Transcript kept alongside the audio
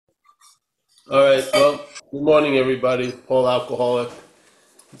All right. Well, good morning, everybody. Paul Alcoholic.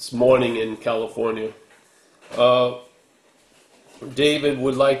 It's morning in California. Uh, David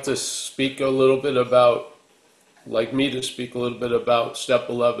would like to speak a little bit about, like me to speak a little bit about step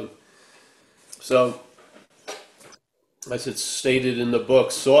 11. So, as it's stated in the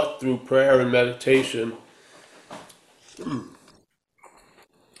book, sought through prayer and meditation. I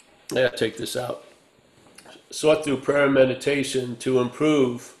gotta take this out. Sought through prayer and meditation to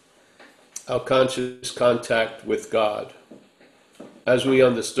improve our conscious contact with God as we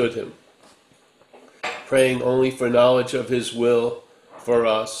understood Him, praying only for knowledge of His will for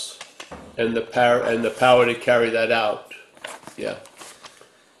us and the power to carry that out. Yeah.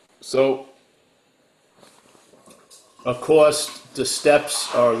 So, of course, the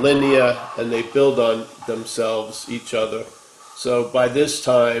steps are linear and they build on themselves, each other. So by this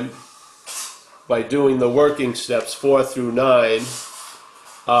time, by doing the working steps 4 through 9,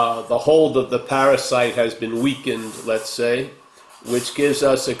 the hold of the parasite has been weakened, let's say, which gives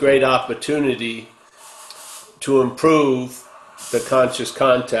us a great opportunity to improve the conscious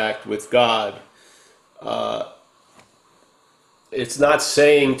contact with God. It's not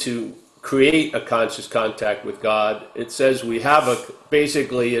saying to create a conscious contact with God. It says we have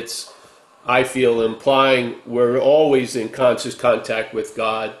basically it's, I feel, implying we're always in conscious contact with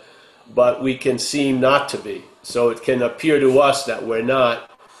God, but we can seem not to be. So it can appear to us that we're not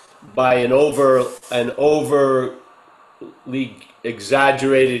by an overly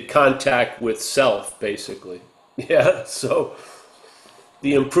exaggerated contact with self, basically. Yeah, so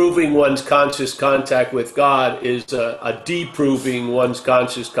the improving one's conscious contact with God is a deproving one's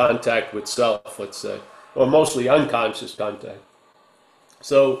conscious contact with self, let's say, or mostly unconscious contact.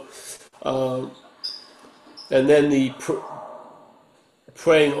 So, and then the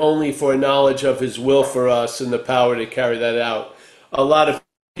praying only for knowledge of His will for us and the power to carry that out. A lot of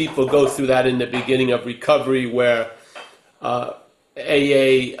people go through that in the beginning of recovery, where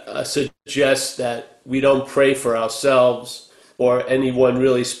AA suggests that we don't pray for ourselves or anyone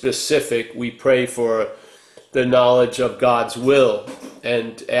really specific. We pray for the knowledge of God's will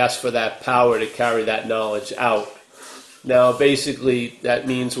and ask for that power to carry that knowledge out. Now, basically, that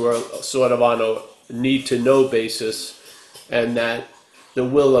means we're sort of on a need-to-know basis, and that the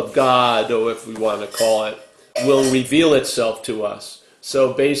will of God, or if we want to call it, will reveal itself to us.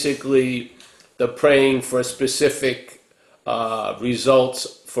 So basically, the praying for specific results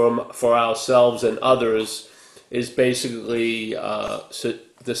for ourselves and others is basically,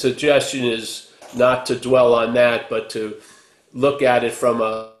 the suggestion is not to dwell on that, but to look at it from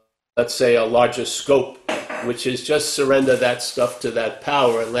let's say, a larger scope, which is just surrender that stuff to that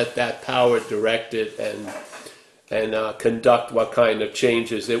power and let that power direct it and conduct what kind of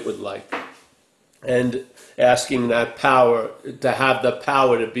changes it would like. And asking that power, to have the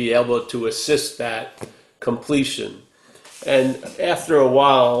power to be able to assist that completion. And after a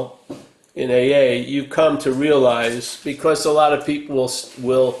while in AA, you come to realize, because a lot of people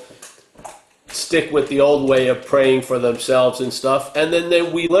will stick with the old way of praying for themselves and stuff, and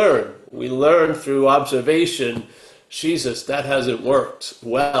then we learn through observation, Jesus, that hasn't worked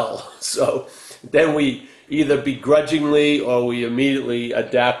well. So then we either begrudgingly or we immediately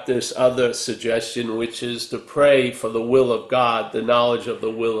adapt this other suggestion, which is to pray for the will of God, the knowledge of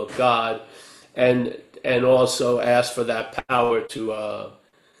the will of God, and also ask for that power to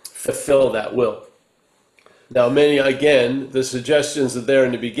fulfill that will. Now, the suggestions are there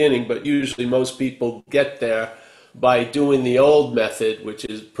in the beginning, but usually most people get there by doing the old method, which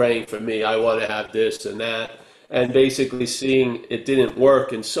is praying for me, I want to have this and that, and basically seeing it didn't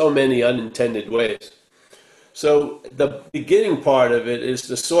work in so many unintended ways. So the beginning part of it is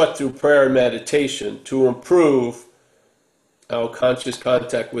to sort through prayer and meditation to improve our conscious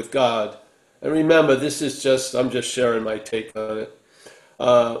contact with God. And remember, I'm just sharing my take on it.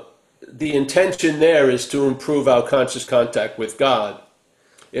 The intention there is to improve our conscious contact with God.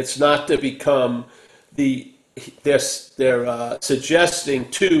 It's not to become they're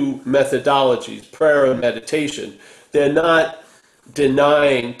suggesting two methodologies, prayer and meditation. They're not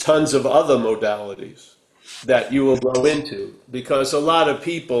denying tons of other modalities that you will go into, because a lot of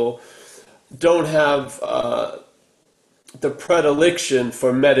people don't have the predilection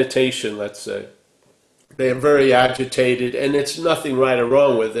for meditation, let's say. They're very agitated, and it's nothing right or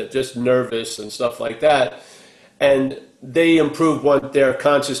wrong with it, just nervous and stuff like that. And they improve their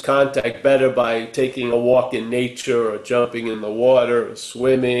conscious contact better by taking a walk in nature, or jumping in the water, or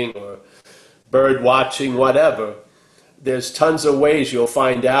swimming, or bird watching, whatever. There's tons of ways you'll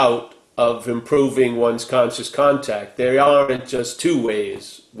find out of improving one's conscious contact. There aren't just two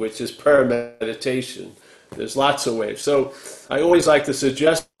ways, which is prayer and meditation. There's lots of ways. So I always like to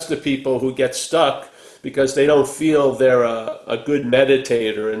suggest to people who get stuck because they don't feel they're a good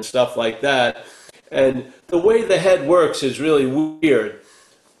meditator and stuff like that. And the way the head works is really weird.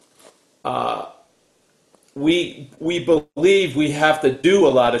 We believe we have to do a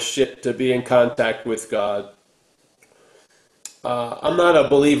lot of shit to be in contact with God. I'm not a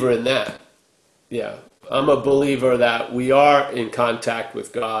believer in that. Yeah, I'm a believer that we are in contact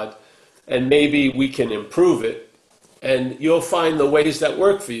with God, and maybe we can improve it, and you'll find the ways that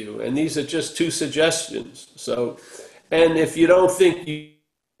work for you. And these are just two suggestions. So, and if you don't think you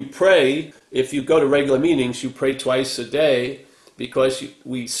pray, if you go to regular meetings, you pray twice a day, because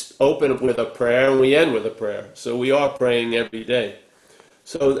we open with a prayer and we end with a prayer. So we are praying every day.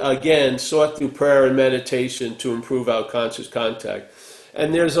 So again, sort through prayer and meditation to improve our conscious contact.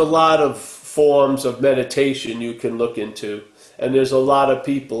 And there's a lot of forms of meditation you can look into. And there's a lot of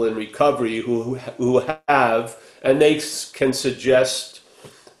people in recovery who have, and they can suggest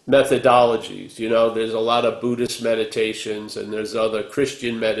methodologies. You know, there's a lot of Buddhist meditations, and there's other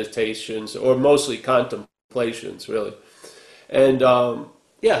Christian meditations, or mostly contemplations, really. And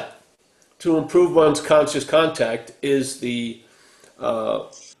yeah, to improve one's conscious contact is the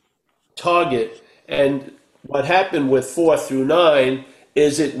target. And what happened with 4 through 9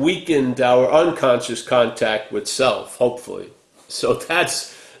 is it weakened our unconscious contact with self, hopefully. So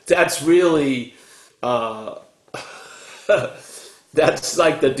that's really that's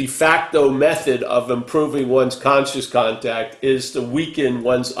like the de facto method of improving one's conscious contact, is to weaken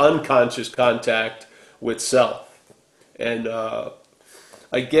one's unconscious contact with self. And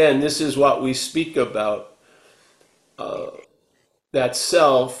again, this is what we speak about. That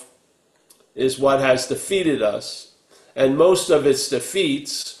self is what has defeated us. And most of its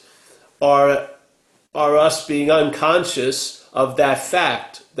defeats are us being unconscious of that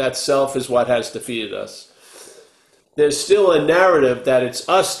fact, that self is what has defeated us. There's still a narrative that it's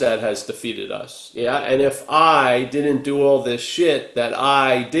us that has defeated us. Yeah, and if I didn't do all this shit that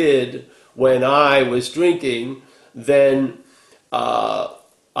I did when I was drinking, then I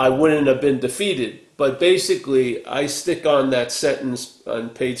wouldn't have been defeated. But basically, I stick on that sentence on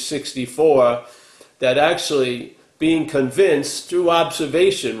page 64, that actually being convinced through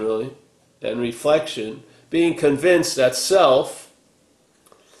observation, really, and reflection, being convinced that self,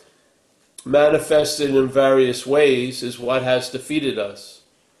 manifested in various ways, is what has defeated us.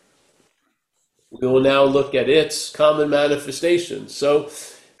 We will now look at its common manifestations. So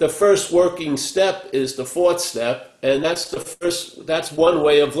the first working step is the 4th step, and that's one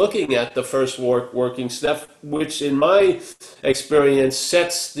way of looking at the first working step, which in my experience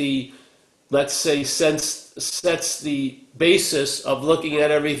sets the, let's say, sets the basis of looking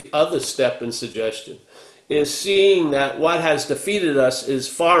at every other step and suggestion, is seeing that what has defeated us is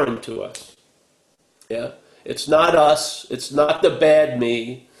foreign to us. Yeah, it's not us, it's not the bad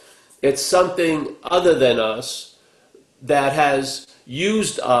me, it's something other than us that has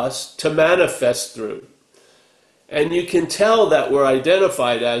used us to manifest through. And you can tell that we're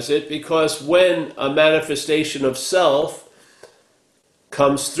identified as it, because when a manifestation of self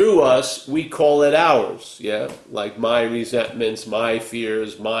comes through us, we call it ours. Yeah, like my resentments, my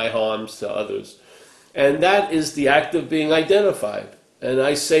fears, my harms to others. And that is the act of being identified. And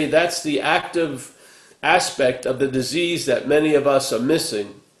I say that's the active aspect of the disease that many of us are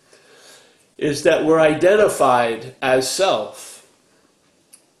missing, is that we're identified as self.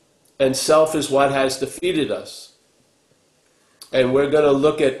 And self is what has defeated us. And we're going to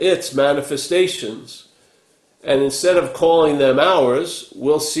look at its manifestations. And instead of calling them ours,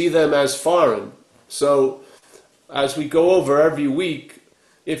 we'll see them as foreign. So as we go over every week,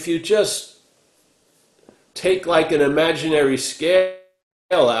 if you just take like an imaginary scale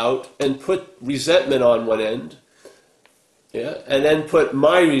out and put resentment on one end, yeah, and then put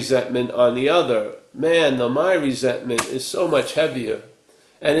my resentment on the other, man, my resentment is so much heavier.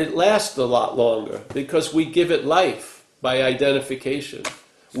 And it lasts a lot longer because we give it life by identification.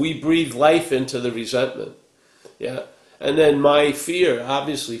 We breathe life into the resentment. Yeah. And then my fear,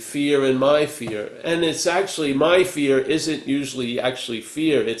 obviously fear and my fear. And it's actually, my fear isn't usually actually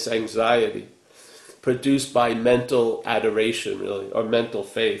fear, it's anxiety produced by mental adoration, really, or mental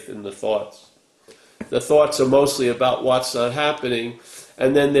faith in the thoughts. The thoughts are mostly about what's not happening,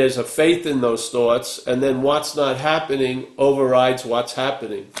 and then there's a faith in those thoughts, and then what's not happening overrides what's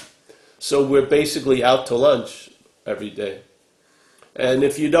happening. So we're basically out to lunch every day. And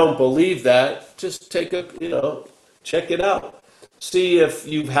if you don't believe that, just take check it out. See if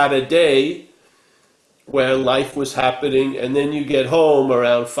you've had a day where life was happening, and then you get home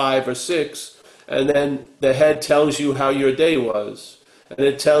around 5 or 6, and then the head tells you how your day was. And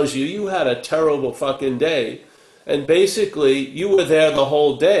it tells you, you had a terrible fucking day. And basically, you were there the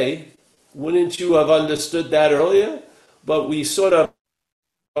whole day. Wouldn't you have understood that earlier? But we sort of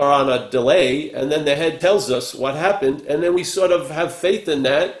are on a delay, and then the head tells us what happened, and then we sort of have faith in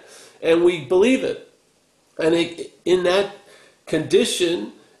that, and we believe it. And in that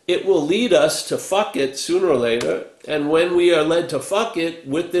condition, it will lead us to fuck it sooner or later. And when we are led to fuck it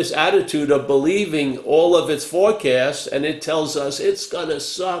with this attitude of believing all of its forecasts, and it tells us it's gonna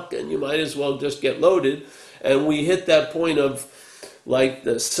suck and you might as well just get loaded, and we hit that point of like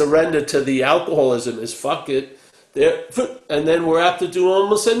the surrender to the alcoholism is fuck it, there, and then we're apt to do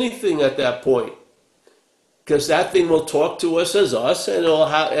almost anything at that point, because that thing will talk to us as us,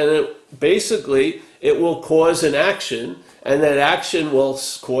 and basically it will cause an action, and that action will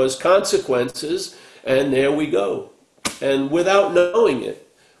cause consequences, and there we go. And without knowing it,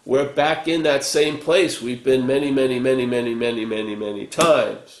 we're back in that same place we've been many, many, many, many, many, many, many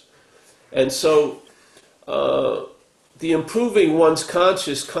times. And so the improving one's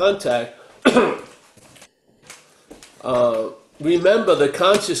conscious contact, remember the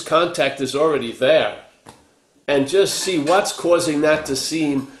conscious contact is already there. And just see what's causing that to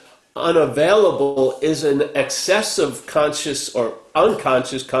seem unavailable is an excessive conscious or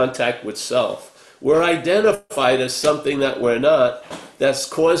unconscious contact with self. We're identified as something that we're not, that's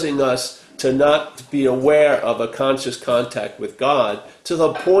causing us to not be aware of a conscious contact with God, to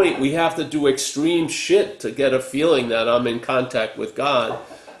the point we have to do extreme shit to get a feeling that I'm in contact with God,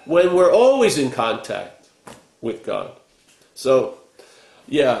 when we're always in contact with God. So,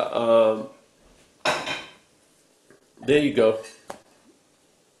 yeah, there you go.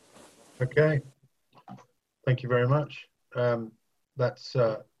 Okay, thank you very much. That's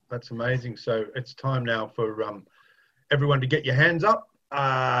amazing. So it's time now for everyone to get your hands up.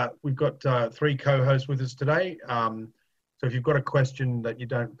 We've got 3 co-hosts with us today. So if you've got a question that you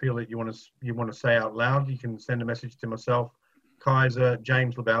don't feel that you want to say out loud, you can send a message to myself, Kaiser,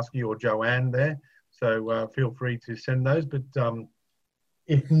 James Lebowski, or Joanne there. So feel free to send those. But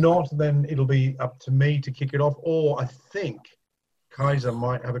if not, then it'll be up to me to kick it off. Or I think Kaiser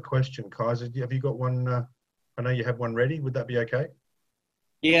might have a question. Kaiser, have you got one? I know you have one ready. Would that be okay?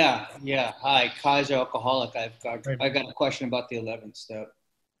 Yeah. Hi, Kaiser Alcoholic. I've got a question about the 11th step.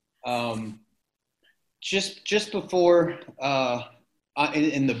 Just before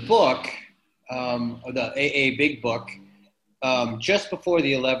in the book, the AA Big Book, just before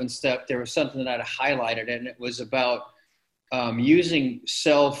the 11th step, there was something that I highlighted, and it was about using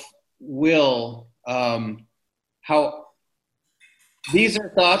self-will. How these are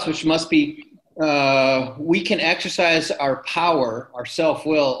thoughts which must be. We can exercise our power, our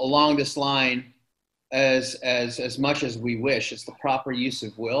self-will, along this line as much as we wish. It's the proper use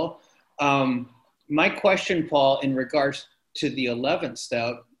of will. My question, Paul, in regards to the 11th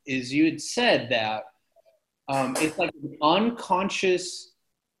step, is you had said that it's like an unconscious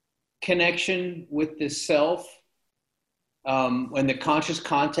connection with the self, when the conscious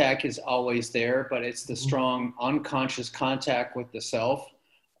contact is always there, but it's the strong unconscious contact with the self.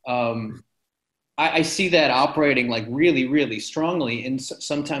 I see that operating like really, really strongly, and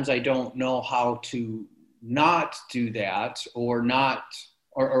sometimes I don't know how to not do that or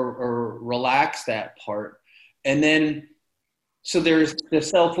relax that part. And then, so there's the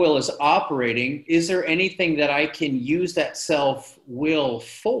self-will is operating. Is there anything that I can use that self-will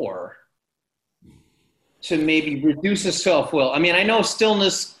for to maybe reduce the self-will? I mean, I know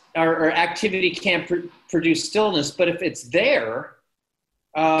stillness or activity can't produce stillness, but if it's there,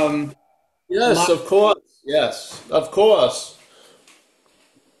 yes, of course. Yes, of course.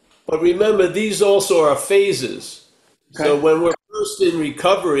 But remember, these also are phases. Okay. So when we're first in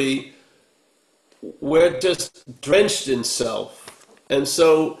recovery, we're just drenched in self. And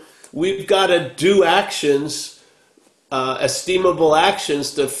so we've got to do actions, esteemable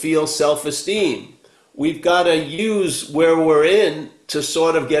actions, to feel self-esteem. We've got to use where we're in to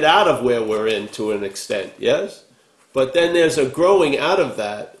sort of get out of where we're in to an extent, yes? But then there's a growing out of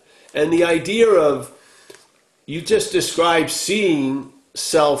that. And the idea of, you just described seeing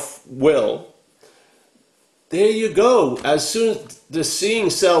self-will. There you go. As soon as the seeing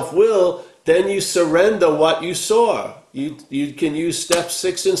self-will, then you surrender what you saw. You can use steps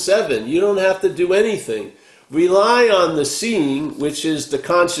 6 and 7. You don't have to do anything. Rely on the seeing, which is the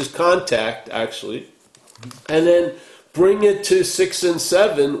conscious contact, actually, and then bring it to 6 and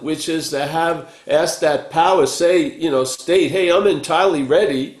 7, which is to ask that power, state, hey, I'm entirely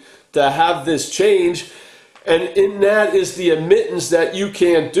ready to have this change, and in that is the admittance that you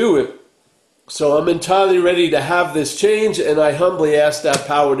can't do it. So I'm entirely ready to have this change, and I humbly ask that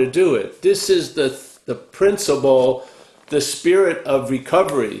power to do it. This is the principle, the spirit of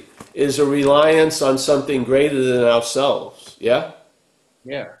recovery. is a reliance on something greater than ourselves. Yeah?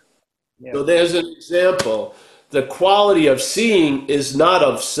 Yeah. Yeah. So there's an example. The quality of seeing is not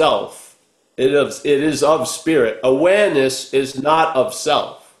of self. It is of spirit. Awareness is not of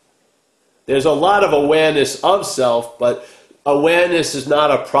self. There's a lot of awareness of self, but awareness is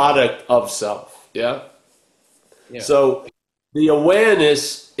not a product of self. Yeah? Yeah. So the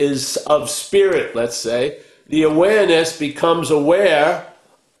awareness is of spirit, let's say. The awareness becomes aware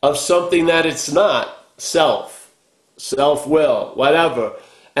of something that it's not, self, self-will, whatever.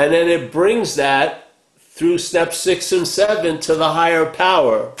 And then it brings that through step 6 and 7 to the higher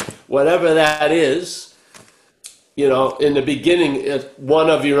power, whatever that is. You know, in the beginning, it's one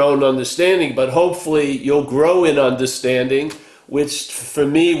of your own understanding, but hopefully you'll grow in understanding, which for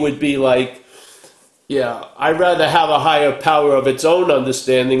me would be like, yeah, I'd rather have a higher power of its own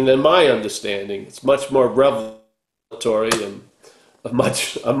understanding than my understanding. It's much more revelatory and a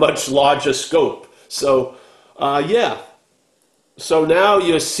much larger scope. So, yeah. So now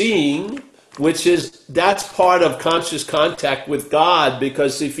you're seeing, that's part of conscious contact with God,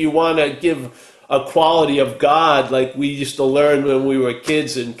 because if you want to give a quality of God like we used to learn when we were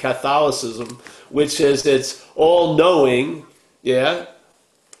kids in Catholicism, which is it's all-knowing, yeah,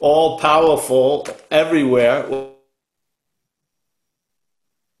 all-powerful, everywhere.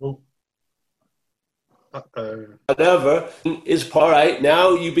 Whatever is part, right?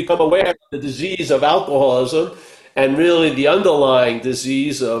 Now you become aware of the disease of alcoholism and really the underlying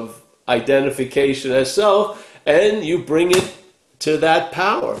disease of identification as self, and you bring it to that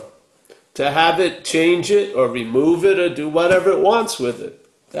power to have it change it or remove it or do whatever it wants with it.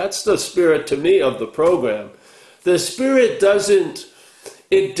 That's the spirit to me of the program. The spirit doesn't,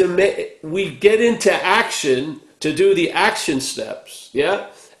 we get into action to do the action steps, yeah?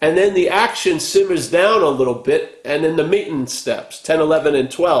 And then the action simmers down a little bit, and then the maintenance steps, 10, 11, and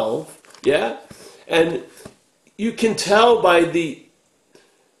 12, yeah? And you can tell by the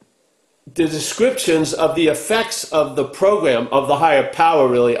descriptions of the effects of the program, of the higher power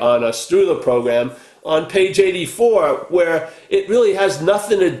really on us through the program, on page 84, where it really has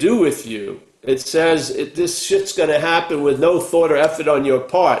nothing to do with you. It says this shit's going to happen with no thought or effort on your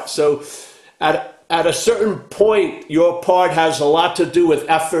part. So at a certain point, your part has a lot to do with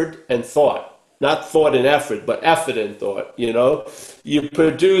effort and thought. Not thought and effort, but effort and thought, you know. You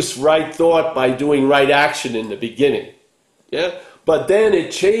produce right thought by doing right action in the beginning. Yeah? But then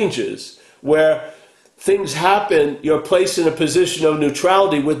it changes where things happen, you're placed in a position of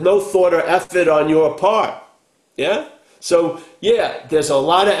neutrality with no thought or effort on your part. Yeah? So, yeah, there's a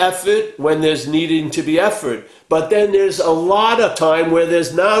lot of effort when there's needing to be effort. But then there's a lot of time where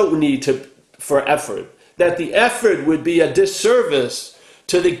there's no need for effort. That the effort would be a disservice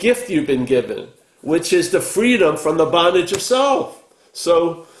to the gift you've been given, which is the freedom from the bondage of self.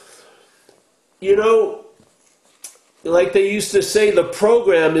 So, you know, like they used to say, the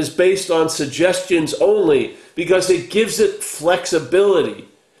program is based on suggestions only because it gives it flexibility.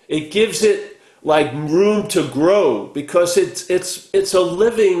 It gives it like room to grow because it's a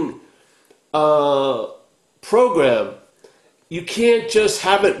living program. You can't just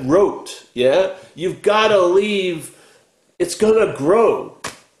have it rote, yeah? You've got to leave, it's going to grow.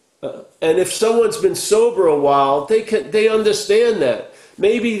 And if someone's been sober a while, they understand that.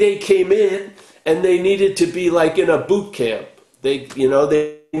 Maybe they came in and they needed to be like in a boot camp. They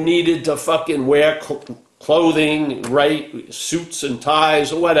needed to fucking wear clothing, right, suits and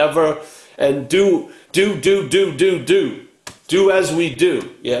ties or whatever, and do as we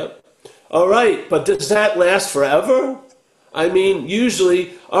do, yeah? All right, but does that last forever? I mean,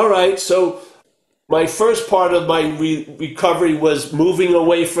 usually, all right, so my first part of my recovery was moving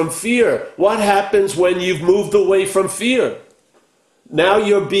away from fear. What happens when you've moved away from fear? Now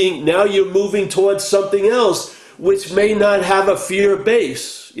you're moving towards something else, which may not have a fear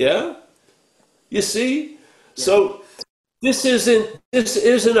base, yeah? You see? So this isn't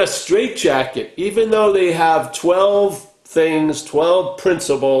a straitjacket, even though they have 12 things, 12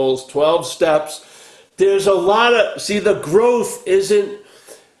 principles, 12 steps. There's a lot of, the growth isn't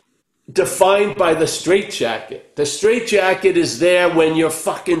defined by the straitjacket. The straitjacket is there when you're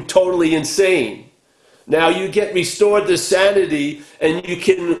fucking totally insane. Now you get restored to sanity and you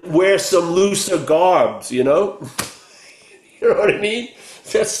can wear some looser garbs, you know? You know what I mean?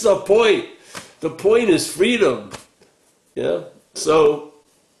 That's the point. The point is freedom. Yeah? So,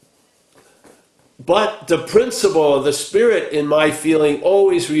 but the principle of the spirit in my feeling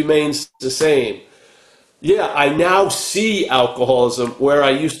always remains the same. Yeah, I now see alcoholism where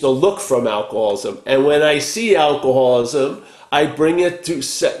I used to look from alcoholism. And when I see alcoholism, I bring it to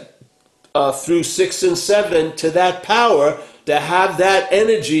through 6 and 7 to that power to have that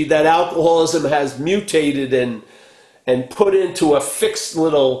energy that alcoholism has mutated and put into a fixed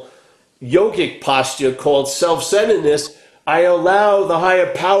little yogic posture called self-centeredness, I allow the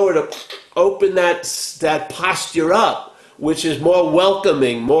higher power to open that posture up, which is more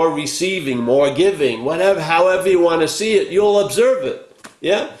welcoming, more receiving, more giving, whatever, however you want to see it. You'll observe it.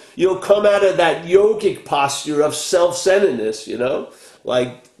 Yeah, you'll come out of that yogic posture of self-centeredness.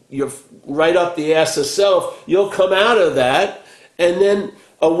 Like you're right up the ass of self. You'll come out of that, and then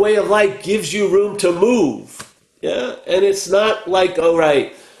a way of life gives you room to move. Yeah, and it's not like, all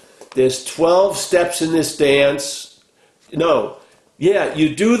right, there's 12 steps in this dance. No. Yeah,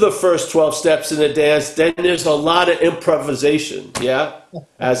 you do the first 12 steps in the dance, then there's a lot of improvisation, yeah,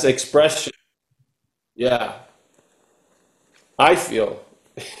 as expression. Yeah. I feel.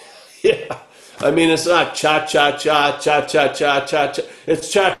 Yeah. I mean, it's not cha-cha-cha, cha-cha-cha, cha-cha.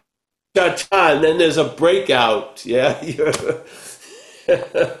 It's cha-cha-cha, and then there's a breakout, yeah.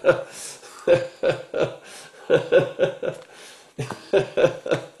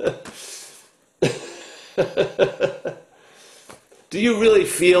 Do you really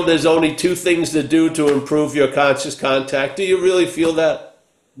feel there's only two things to do to improve your conscious contact? Do you really feel that?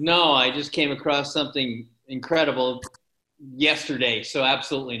 No, I just came across something incredible yesterday, so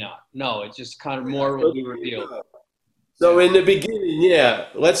absolutely not. No, it's just kind of more will be revealed. So in the beginning, yeah,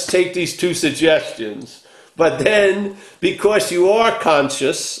 let's take these two suggestions. But then, because you are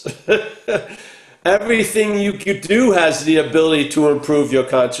conscious, everything you do has the ability to improve your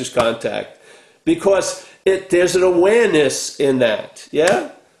conscious contact. Because there's an awareness in that,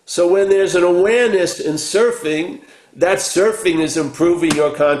 yeah? So when there's an awareness in surfing, that surfing is improving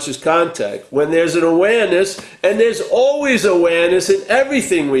your conscious contact. When there's an awareness, and there's always awareness in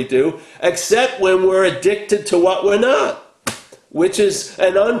everything we do, except when we're addicted to what we're not, which is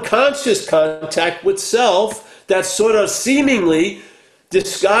an unconscious contact with self that sort of seemingly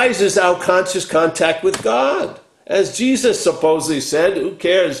disguises our conscious contact with God. As Jesus supposedly said, who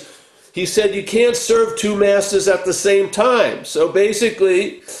cares? He said you can't serve two masters at the same time. So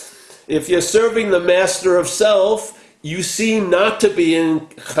basically, if you're serving the master of self, you seem not to be in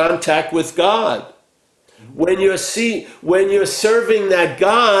contact with God. When you're serving that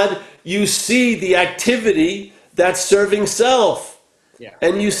God, you see the activity that's serving self. Yeah.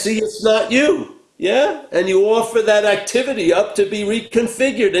 And you see it's not you. Yeah? And you offer that activity up to be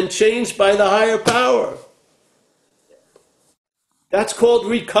reconfigured and changed by the higher power. That's called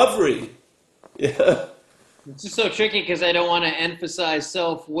recovery. Yeah. It's just so tricky because I don't want to emphasize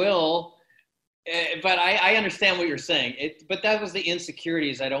self-will, but I understand what you're saying. But that was the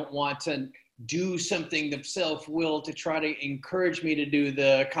insecurities. I don't want to do something of self-will to try to encourage me to do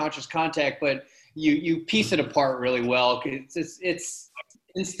the conscious contact, but you piece it apart really well. It's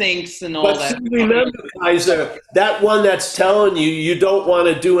instincts and all but that. Remember, Kaiser, that one that's telling you you don't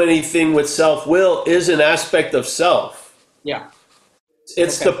want to do anything with self-will is an aspect of self. Yeah.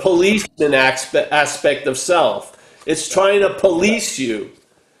 It's the policeman aspect of self. It's trying to police you.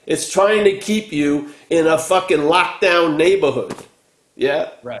 It's trying to keep you in a fucking lockdown neighborhood.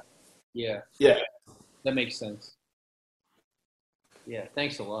 Yeah? Right. Yeah. Yeah. That makes sense. Yeah.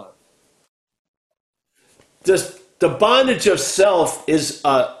 Thanks a lot. Just the bondage of self is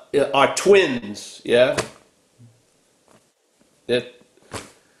are twins. Yeah?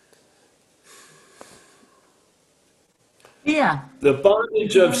 Yeah. The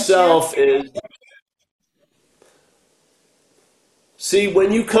bondage of self is... See,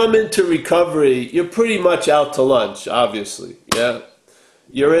 when you come into recovery, you're pretty much out to lunch, obviously, yeah?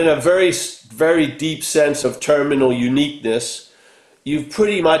 You're in a very, very deep sense of terminal uniqueness. You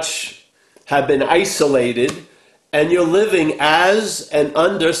pretty much have been isolated, and you're living as and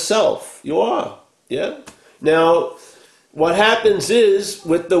under self. You are, yeah? Now, what happens is,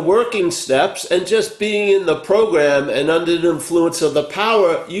 with the working steps and just being in the program and under the influence of the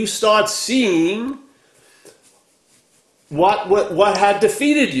power, you start seeing what had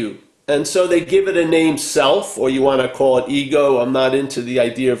defeated you. And so they give it a name, self, or you want to call it ego. I'm not into the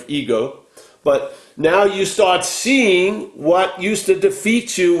idea of ego. But now you start seeing what used to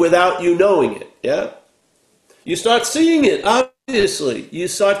defeat you without you knowing it, yeah? You start seeing it, obviously. You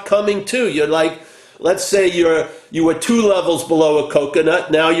start coming to. You're like, let's say you were 2 levels below a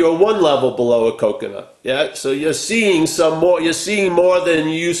coconut, now you're 1 level below a coconut. Yeah? So you're seeing more than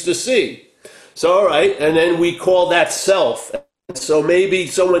you used to see. So all right, and then we call that self. So maybe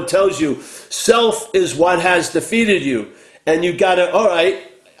someone tells you, self is what has defeated you. And you gotta, all right,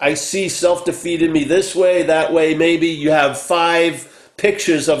 I see self defeated me this way, that way. Maybe you have 5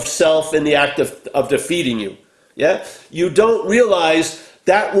 pictures of self in the act of defeating you. Yeah? You don't realize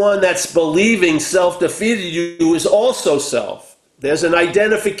that one that's believing self-defeated you is also self. There's an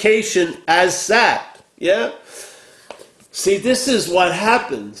identification as that. Yeah? See, this is what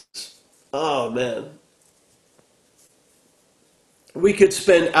happens. Oh, man. We could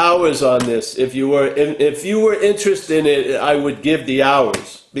spend hours on this. If you were interested in it, I would give the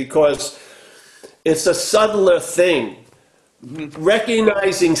hours, because it's a subtler thing.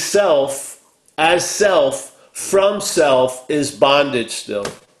 Recognizing self as self from self is bondage still.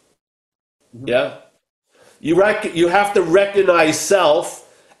 Yeah? You have to recognize self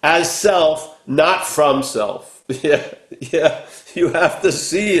as self, not from self. Yeah. You have to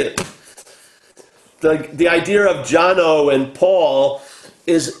see it. The idea of Jono and Paul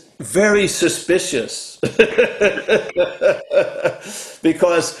is very suspicious.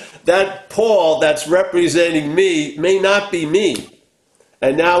 Because that Paul that's representing me may not be me.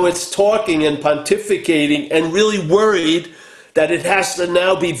 And now it's talking and pontificating and really worried that it has to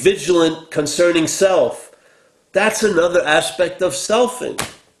now be vigilant concerning self. That's another aspect of selfing.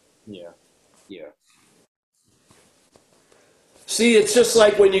 Yeah. See, it's just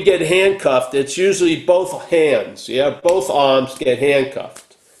like when you get handcuffed, it's usually both hands, both arms get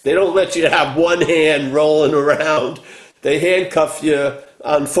handcuffed. They don't let you have one hand rolling around. They handcuff you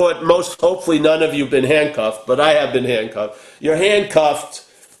on foot. Hopefully none of you have been handcuffed, but I have been handcuffed. You're handcuffed,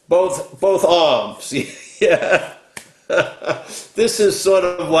 both arms. Yeah. This is sort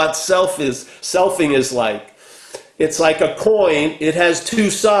of what selfing is like. It's like a coin. It has two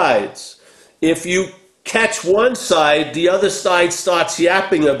sides. If you catch one side, the other side starts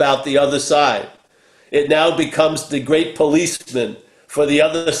yapping about the other side. It now becomes the great policeman for the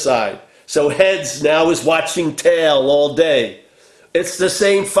other side. So heads now is watching tail all day. It's the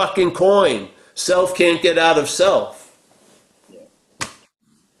same fucking coin. Self can't get out of self.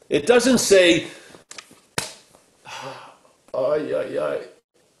 It doesn't say,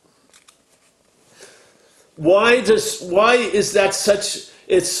 Why is that such?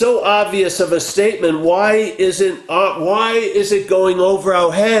 It's so obvious of a statement. Why is it going over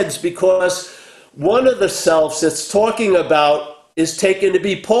our heads? Because one of the selves it's talking about is taken to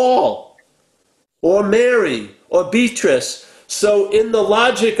be Paul or Mary or Beatrice. So in the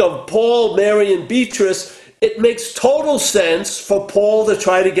logic of Paul, Mary, and Beatrice, it makes total sense for Paul to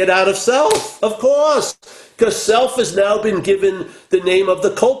try to get out of self. Of course, because self has now been given the name of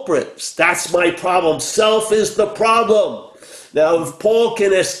the culprit. That's my problem. Self is the problem. Now, if Paul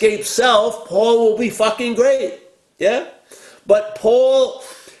can escape self, Paul will be fucking great. Yeah? But Paul,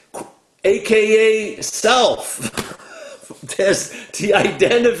 a.k.a. self, there's the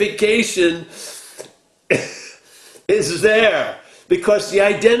identification is there. Because the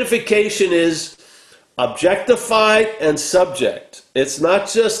identification is objectified and subject. It's not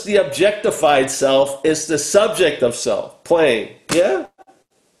just the objectified self, it's the subject of self playing. Yeah?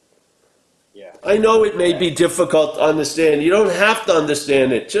 I know it may be difficult to understand. You don't have to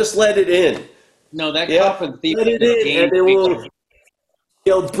understand it. Just let it in. No, that coffin thief. Let it in, and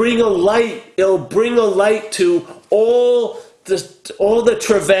it'll bring a light. It'll bring a light to all the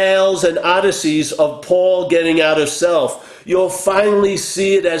travails and odysseys of Paul getting out of self. You'll finally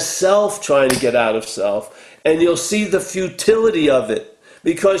see it as self trying to get out of self, and you'll see the futility of it,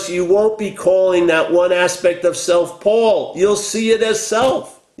 because you won't be calling that one aspect of self Paul. You'll see it as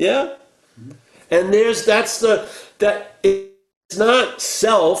self. Yeah. And it's not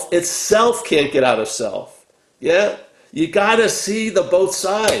self, it's self can't get out of self. Yeah? You got to see the both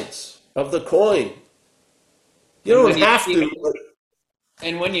sides of the coin. You don't have to.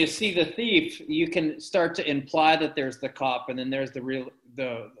 And when you see the thief, you can start to imply that there's the cop, and then there's the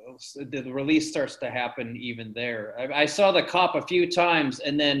release starts to happen even there. I saw the cop a few times,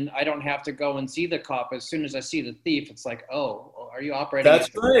 and then I don't have to go and see the cop. As soon as I see the thief, it's like, oh, are you operating?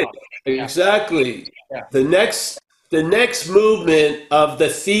 That's right. Exactly. Yeah. The next movement of the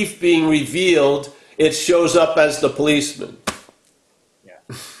thief being revealed, it shows up as the policeman. Yeah.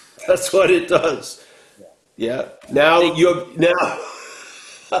 That's what it does. Yeah. Now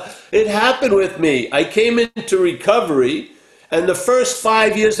it happened with me. I came into recovery, and the first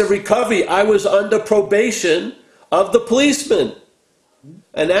 5 years of recovery, I was under probation of the policeman.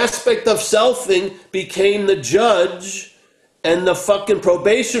 An aspect of selfing became the judge and the fucking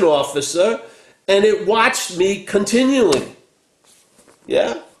probation officer, and it watched me continually.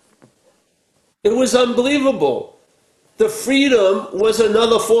 Yeah? It was unbelievable. The freedom was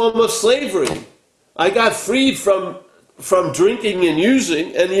another form of slavery. I got freed from drinking and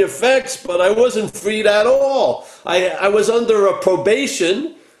using and the effects, but I wasn't freed at all. I was under a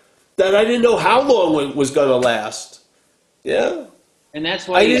probation that I didn't know how long it was going to last. Yeah? And that's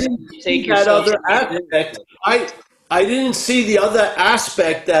why I didn't take that other aspect. I didn't see the other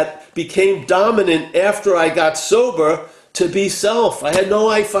aspect that became dominant after I got sober to be self. I had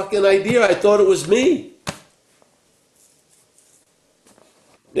no fucking idea. I thought it was me.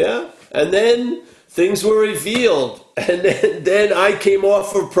 Yeah. And then things were revealed. And then I came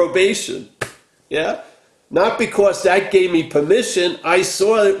off of probation. Yeah. Not because that gave me permission. I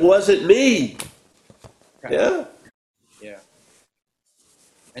saw it wasn't me. Right. Yeah. Yeah.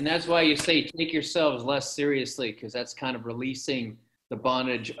 And that's why you say take yourselves less seriously, because that's kind of releasing the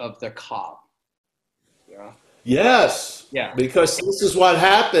bondage of the cop. Yeah. Yes. Yeah. Because this is what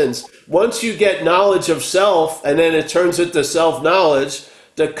happens. Once you get knowledge of self and then it turns into self-knowledge,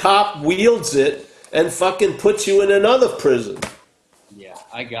 the cop wields it and fucking puts you in another prison. Yeah,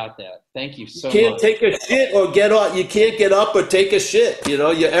 I got that. Thank you so You can't much. take a shit or get up. You can't get up or take a shit. You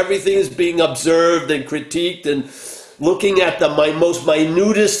know, everything is being observed and critiqued and looking at my most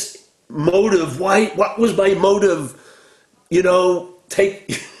minutest motive. Why? What was my motive? You know,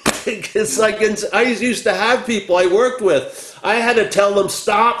 it's like I used to have people I worked with. I had to tell them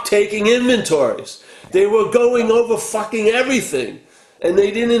stop taking inventories. They were going over fucking everything, and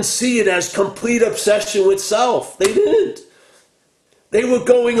they didn't see it as complete obsession with self. They didn't. They were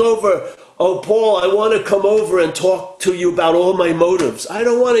going over, oh, Paul, I want to come over and talk to you about all my motives. I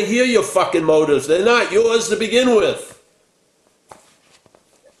don't want to hear your fucking motives. They're not yours to begin with.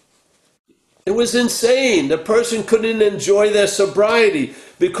 It was insane. The person couldn't enjoy their sobriety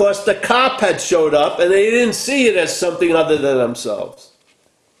because the cop had showed up and they didn't see it as something other than themselves.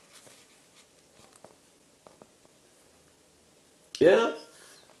 Yeah?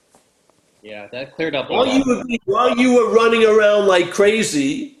 Yeah, that cleared up a While lot. you were running around like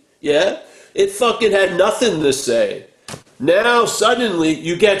crazy, yeah, it fucking had nothing to say. Now suddenly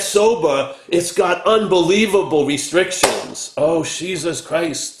you get sober, it's got unbelievable restrictions. Oh, Jesus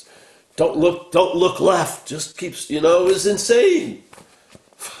Christ. Don't look left. Just keeps, it was insane.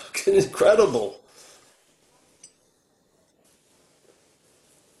 Fucking incredible.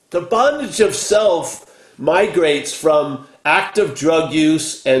 The bondage of self migrates from active drug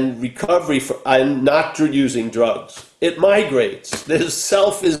use and recovery and not using drugs. It migrates.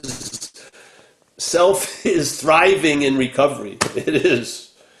 Self is thriving in recovery. It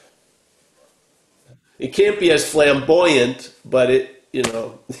is. It can't be as flamboyant, but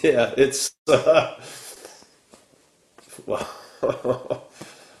yeah, it's. Well,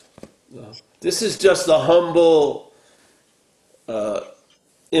 this is just a humble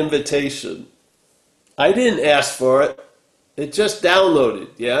invitation. I didn't ask for it. It just downloaded.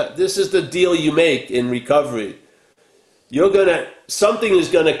 Yeah, this is the deal you make in recovery. Something is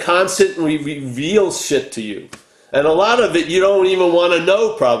gonna constantly reveal shit to you, and a lot of it you don't even want to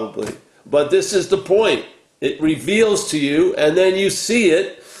know probably. But this is the point. It reveals to you, and then you see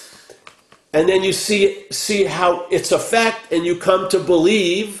it, and then you see how its effect, and you come to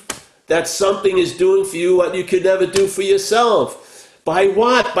believe that something is doing for you what you could never do for yourself. By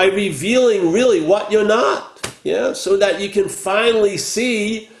what? By revealing really what you're not. Yeah, so that you can finally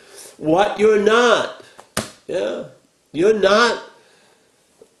see what you're not. Yeah, you're not.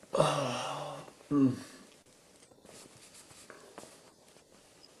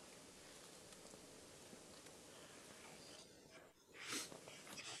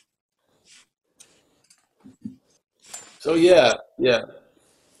 So yeah, yeah.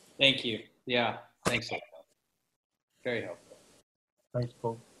 Thank you. Yeah, thanks. Very helpful. Thanks,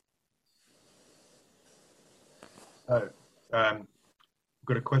 Paul. Oh, we've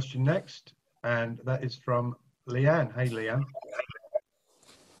got a question next, and that is from Leanne. Hey, Leanne.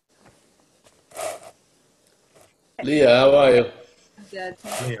 Leah, how are you? Good.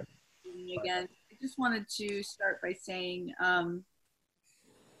 Thank Leah. you for meeting again. I just wanted to start by saying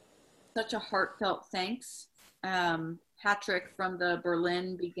such a heartfelt thanks. Patrick from the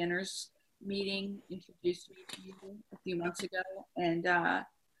Berlin Beginners meeting introduced me to you a few months ago, and I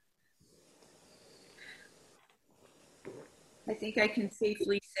think I can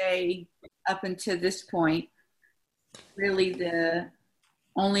safely say up until this point, really the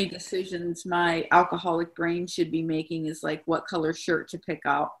only decisions my alcoholic brain should be making is like what color shirt to pick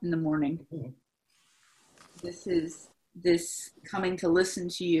out in the morning. This coming to listen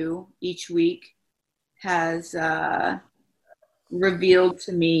to you each week has revealed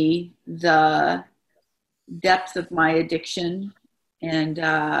to me the depth of my addiction, and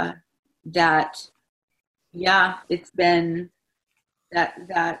that, yeah, it's been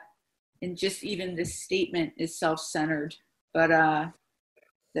that, and just even this statement is self-centered, but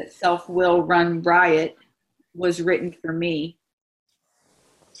that self will run riot was written for me.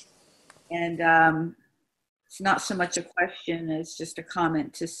 And it's not so much a question as just a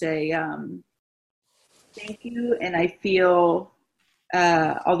comment to say, thank you. And I feel,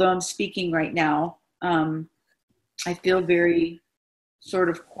 although I'm speaking right now, I feel very sort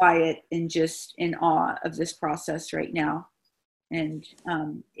of quiet and just in awe of this process right now. And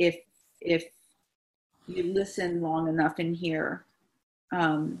if you listen long enough and hear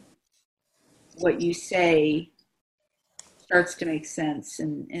what you say starts to make sense,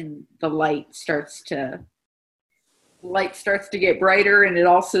 and the light starts to get brighter, and it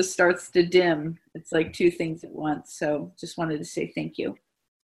also starts to dim. It's like two things at once. So just wanted to say thank you.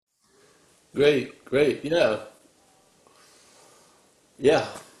 Great, yeah. Yeah.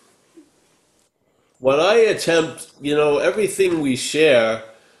 When I attempt, everything we share,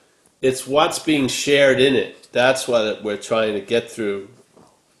 it's what's being shared in it. That's what we're trying to get through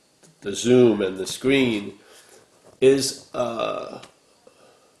the Zoom and the screen, is an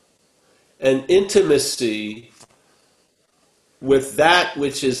intimacy with that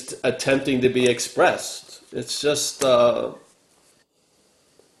which is attempting to be expressed. It's just so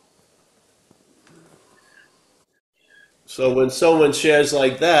when someone shares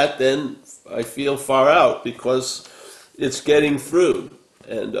like that, then I feel far out because it's getting through,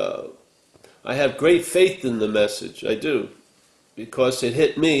 and I have great faith in the message. I do, because it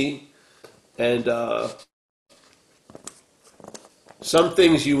hit me, and some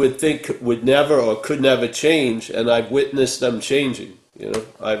things you would think would never or could never change, and I've witnessed them changing.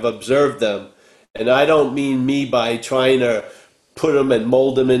 I've observed them, and I don't mean me by trying to put them and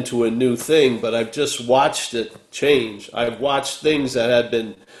mold them into a new thing, but I've just watched it change. I've watched things that have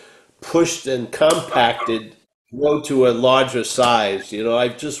been pushed and compacted grow to a larger size.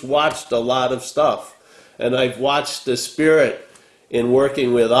 I've just watched a lot of stuff, and I've watched the spirit in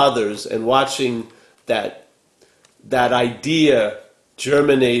working with others and watching that idea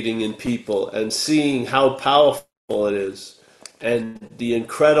germinating in people and seeing how powerful it is and the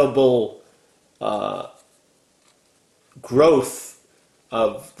incredible growth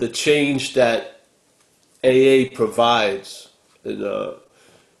of the change that AA provides. But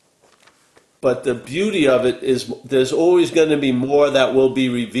the beauty of it is there's always going to be more that will be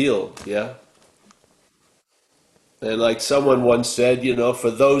revealed, yeah? And like someone once said,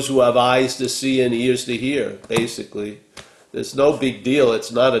 for those who have eyes to see and ears to hear, basically. There's no big deal.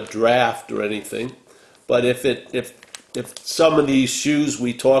 It's not a draft or anything. But if some of these shoes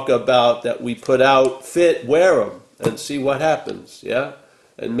we talk about that we put out fit, wear them and see what happens, yeah?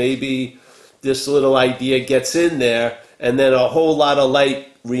 And maybe this little idea gets in there, and then a whole lot of light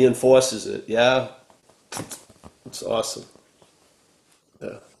reinforces it, yeah? It's awesome.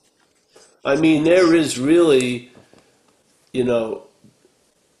 Yeah. I mean, there is really,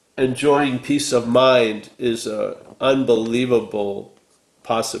 enjoying peace of mind is an unbelievable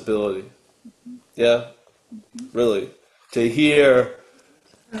possibility. Yeah, really. To hear,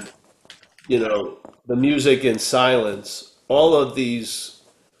 the music in silence, all of these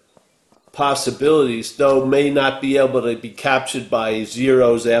possibilities, though may not be able to be captured by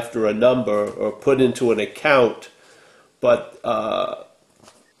zeros after a number or put into an account, but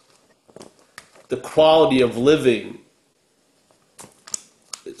the quality of living,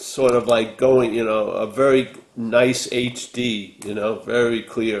 it's sort of like going, a very nice HD, very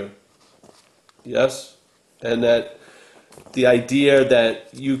clear. Yes? And that the idea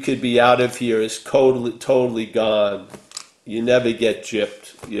that you could be out of here is totally gone. You never get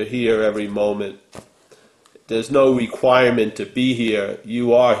gypped. You're here every moment. There's no requirement to be here.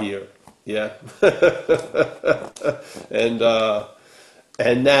 You are here. Yeah? And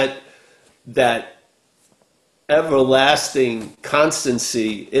that everlasting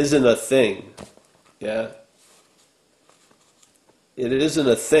constancy isn't a thing. Yeah? It isn't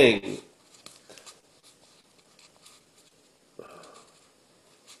a thing.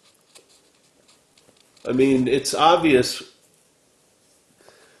 I mean, it's obvious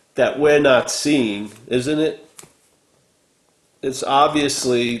that we're not seeing, isn't it? It's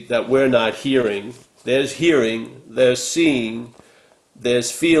obviously that we're not hearing. There's hearing, there's seeing,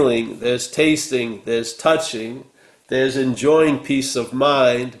 there's feeling, there's tasting, there's touching, there's enjoying peace of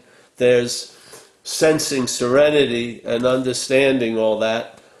mind, there's sensing serenity and understanding all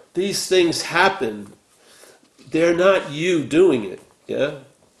that. These things happen. They're not you doing it, yeah?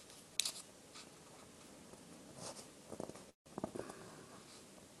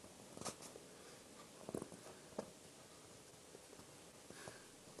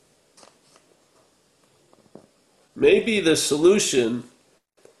 Maybe the solution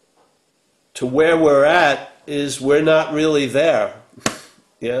to where we're at is we're not really there.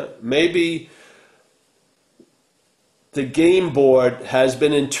 Yeah, maybe the game board has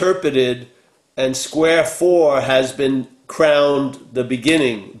been interpreted and square 4 has been crowned the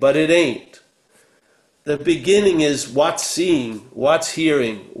beginning, but it ain't. The beginning is what's seeing, what's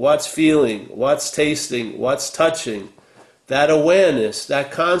hearing, what's feeling, what's tasting, what's touching. That awareness,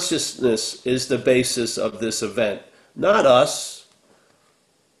 that consciousness is the basis of this event, not us.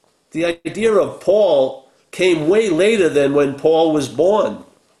 The idea of Paul came way later than when Paul was born.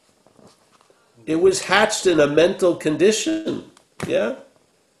 It was hatched in a mental condition, yeah?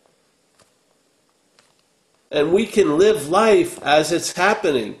 And we can live life as it's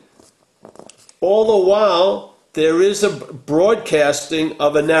happening. All the while, there is a broadcasting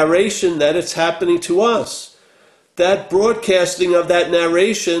of a narration that it's happening to us. That broadcasting of that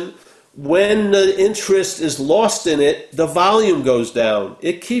narration, when the interest is lost in it, the volume goes down.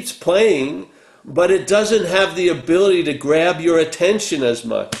 It keeps playing, but it doesn't have the ability to grab your attention as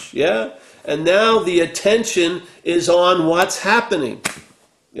much, yeah? And now the attention is on what's happening,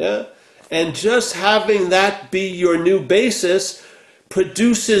 yeah? And just having that be your new basis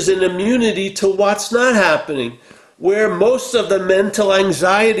produces an immunity to what's not happening, where most of the mental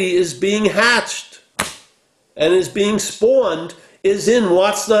anxiety is being hatched and is being spawned is in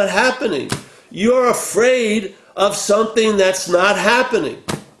what's not happening. You're afraid of something that's not happening.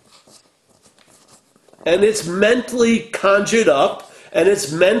 And it's mentally conjured up and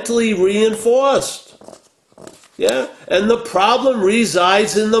it's mentally reinforced. Yeah? And the problem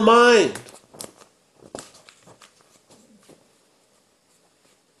resides in the mind.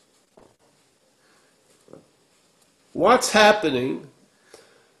 What's happening?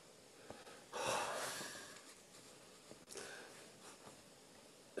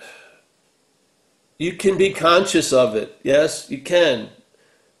 You can be conscious of it. Yes, you can.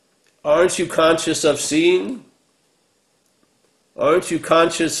 Aren't you conscious of seeing? Aren't you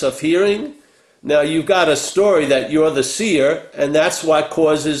conscious of hearing? Now you've got a story that you're the seer, and that's what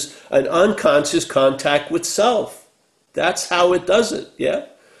causes an unconscious contact with self. That's how it does it, yeah?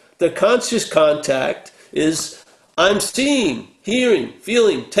 The conscious contact is, I'm seeing, hearing,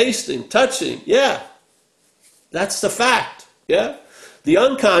 feeling, tasting, touching, yeah. That's the fact, yeah? The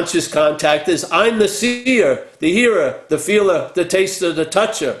unconscious contact is, I'm the seer, the hearer, the feeler, the taster, the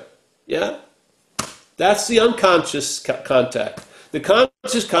toucher, yeah? That's the unconscious contact. The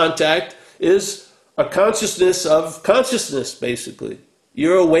conscious contact is a consciousness of consciousness, basically.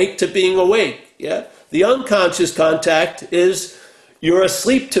 You're awake to being awake, yeah? The unconscious contact is you're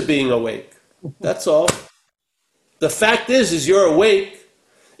asleep to being awake. That's all. The fact is you're awake.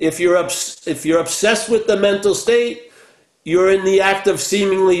 If you're obsessed with the mental state, you're in the act of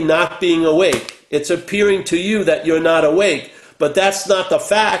seemingly not being awake. It's appearing to you that you're not awake, but that's not the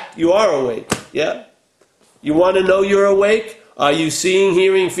fact. You are awake, yeah? You want to know you're awake? Are you seeing,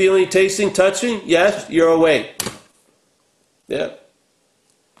 hearing, feeling, tasting, touching? Yes, you're awake. Yeah.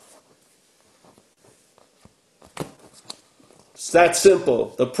 It's that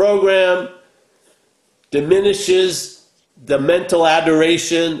simple. The program diminishes the mental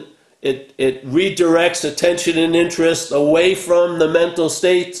adoration. It redirects attention and interest away from the mental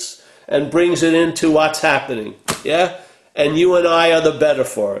states and brings it into what's happening. Yeah? And you and I are the better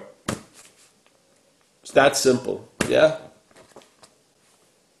for it. It's that simple. Yeah?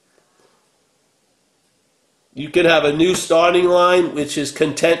 You can have a new starting line, which is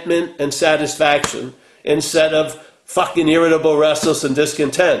contentment and satisfaction, instead of fucking irritable, restless, and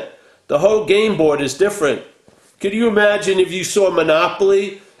discontent. The whole game board is different. Could you imagine if you saw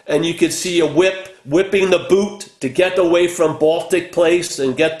Monopoly and you could see a whipping the boot to get away from Baltic Place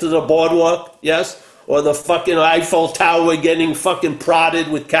and get to the boardwalk? Yes? Or the fucking Eiffel Tower getting fucking prodded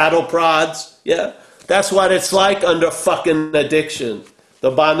with cattle prods? Yeah? That's what it's like under fucking addiction.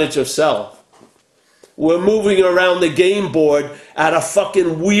 The bondage of self. We're moving around the game board at a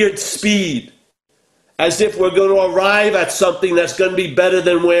fucking weird speed, as if we're going to arrive at something that's going to be better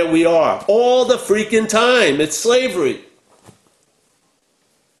than where we are. All the freaking time. It's slavery.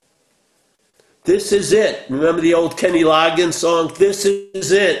 This is it. Remember the old Kenny Loggins song? This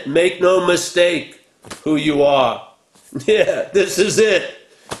is it. Make no mistake who you are. Yeah, this is it.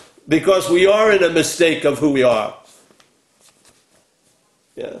 Because we are in a mistake of who we are.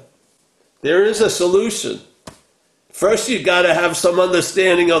 Yeah. There is a solution. First, you've got to have some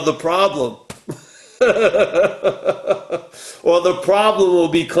understanding of the problem. Or the problem will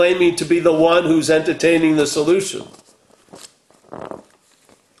be claiming to be the one who's entertaining the solution.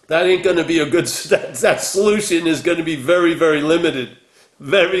 That ain't going to be a good... That solution is going to be very, very limited.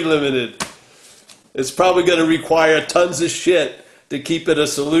 Very limited. It's probably going to require tons of shit to keep it a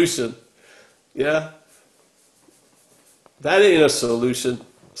solution. Yeah? That ain't a solution.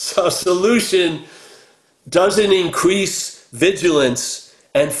 So a solution doesn't increase vigilance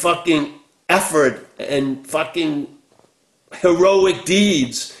and fucking effort and fucking heroic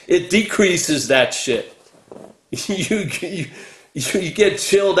deeds. It decreases that shit. You get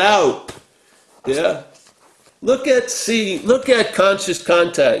chilled out. Yeah. Look at conscious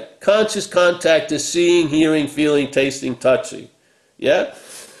contact. Conscious contact is seeing, hearing, feeling, tasting, touching. Yeah?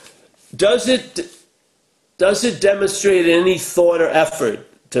 Does it demonstrate any thought or effort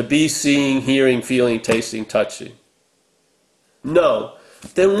to be seeing, hearing, feeling, tasting, touching? No.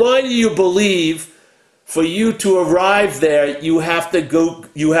 Then why do you believe for you to arrive there you have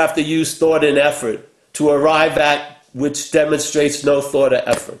to use thought and effort to arrive at which demonstrates no thought or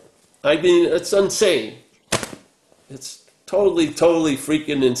effort? I mean, it's insane. It's totally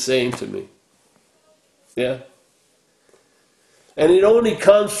freaking insane to me. Yeah? And it only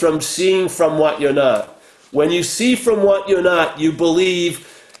comes from seeing from what you're not. When you see from what you're not, you believe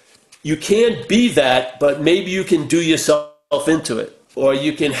you can't be that, but maybe you can do yourself into it, or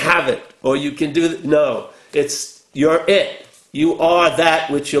you can have it, or you can do it. No, you're it. You are that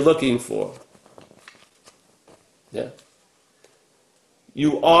which you're looking for. Yeah?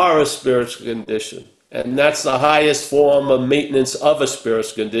 You are a spiritual condition. And that's the highest form of maintenance of a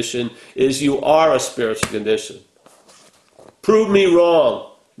spiritual condition, is you are a spiritual condition. Prove me wrong.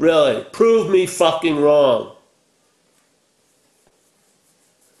 Really. Prove me fucking wrong.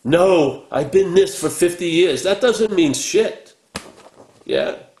 No, I've been this for 50 years. That doesn't mean shit.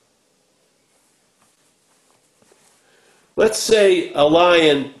 Yeah? Let's say a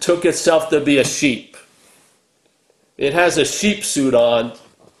lion took itself to be a sheep. It has a sheep suit on.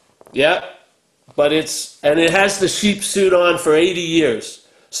 Yeah? But it has the sheep suit on for 80 years.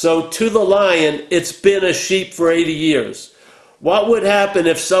 So to the lion, it's been a sheep for 80 years. What would happen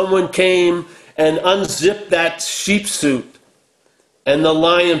if someone came and unzipped that sheep suit and the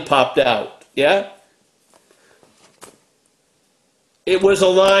lion popped out? Yeah? It was a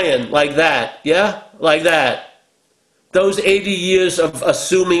lion like that. Yeah? Like that. Those 80 years of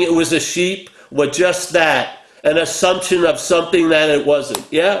assuming it was a sheep were just that. An assumption of something that it wasn't.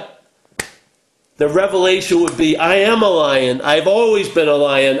 Yeah? The revelation would be, I am a lion. I've always been a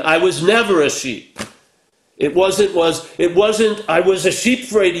lion. I was never a sheep. It wasn't, I was a sheep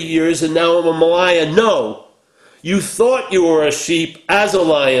for 80 years and now I'm a lion. No. You thought you were a sheep as a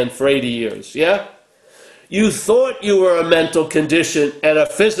lion for 80 years. Yeah? You thought you were a mental condition and a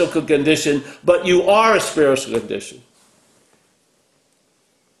physical condition, but you are a spiritual condition.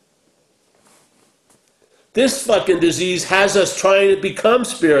 This fucking disease has us trying to become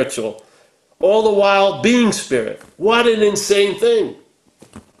spiritual, all the while being spirit. What an insane thing.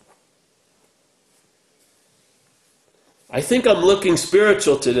 I think I'm looking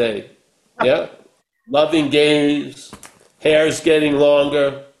spiritual today. Yeah? Loving gaze, hair's getting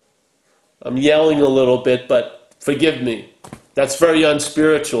longer. I'm yelling a little bit, but forgive me. That's very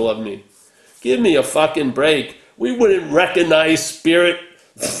unspiritual of me. Give me a fucking break. We wouldn't recognize spirit.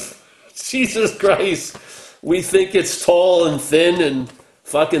 Jesus Christ. We think it's tall and thin and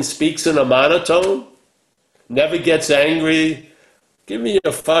fucking speaks in a monotone. Never gets angry. Give me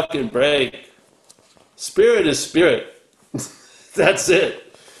a fucking break. Spirit is spirit. That's it.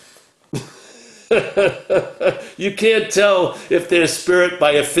 You can't tell if there's spirit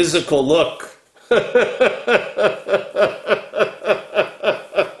by a physical look.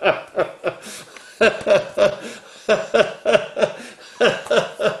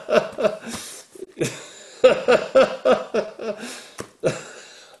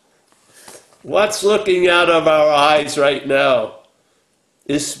 What's looking out of our eyes right now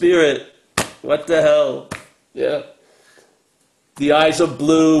is spirit. What the hell? Yeah. The eyes are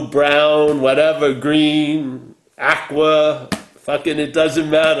blue, brown, whatever, green, aqua, fucking it doesn't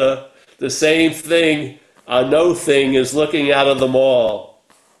matter. The same thing, no thing is looking out of them all.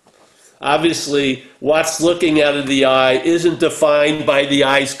 Obviously, what's looking out of the eye isn't defined by the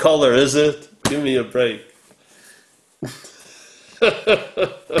eye's color, is it? Give me a break.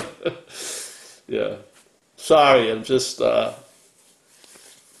 Yeah. Sorry, I'm just...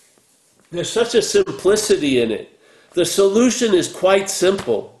 there's such a simplicity in it. The solution is quite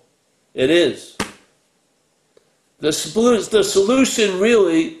simple. It is. The solution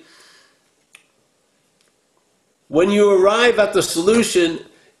really, when you arrive at the solution,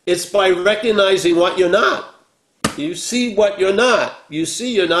 it's by recognizing what you're not. You see what you're not. You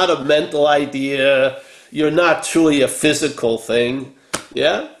see you're not a mental idea. You're not truly a physical thing.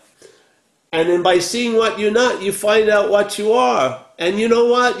 Yeah? And then by seeing what you're not, you find out what you are. And you know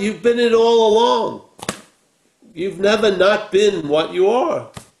what? You've been it all along. You've never not been what you are.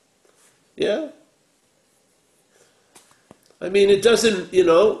 Yeah? I mean, it doesn't,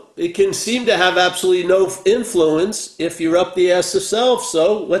 it can seem to have absolutely no influence if you're up the ass of self.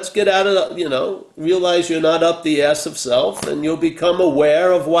 So let's get out of, realize you're not up the ass of self, and you'll become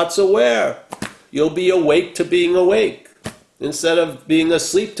aware of what's aware. You'll be awake to being awake instead of being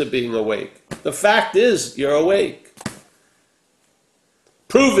asleep to being awake. The fact is, you're awake.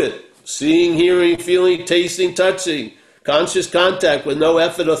 Prove it. Seeing, hearing, feeling, tasting, touching. Conscious contact with no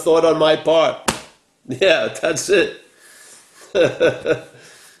effort or thought on my part. Yeah, that's it.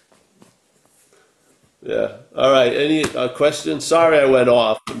 Yeah. All right. Any questions? Sorry I went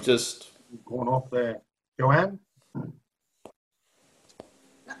off. I'm just Going off there. Joanne?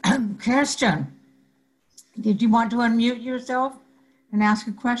 Kirsten, did you want to unmute yourself and ask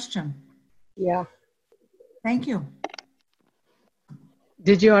a question? Yeah. Thank you.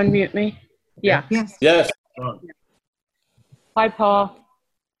 Did you unmute me? Yeah. Yes. yes. Hi, Paul.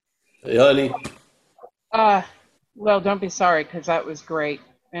 Hey, honey. Well, don't be sorry, because that was great.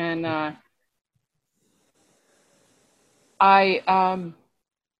 And I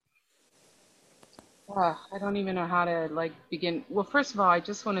don't even know how to begin. Well, first of all, I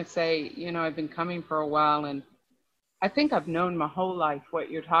just want to say, I've been coming for a while, and I think I've known my whole life what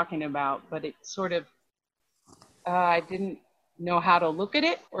you're talking about, but it sort of, I didn't know how to look at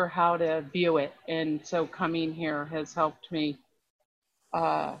it or how to view it. And so coming here has helped me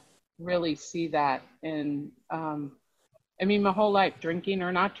really see that. And I mean, my whole life, drinking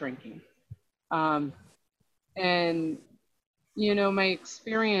or not drinking. And, my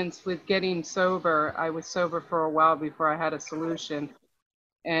experience with getting sober, I was sober for a while before I had a solution.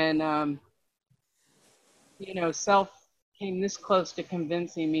 And, self came this close to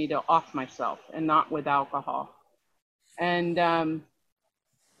convincing me to off myself and not with alcohol. And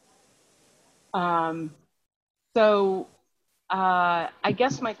so I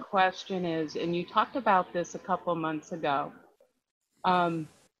guess my question is, and you talked about this a couple months ago,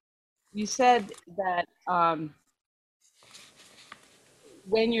 you said that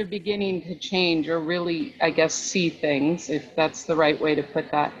when you're beginning to change or really, I guess, see things, if that's the right way to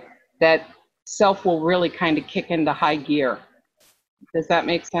put that, that self will really kind of kick into high gear. Does that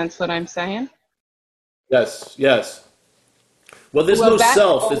make sense what I'm saying? Yes. Yes. Well, there's no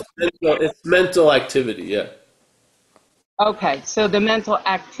self. It's mental activity. Yeah. Okay. So the mental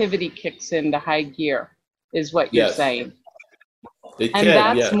activity kicks into high gear is what you're saying. It and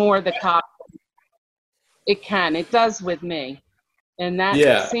can, that's more the cop. It can. It does with me. And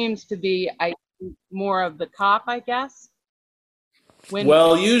that seems to be more of the cop, I guess.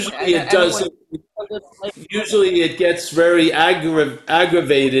 Usually it does. Usually it gets very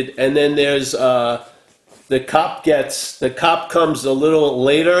aggravated, and then there's the cop comes a little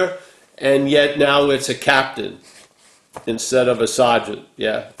later, and yet now it's a captain instead of a sergeant.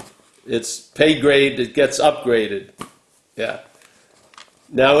 Yeah, it's pay grade. It gets upgraded. Yeah.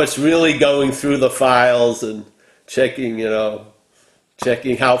 Now it's really going through the files and checking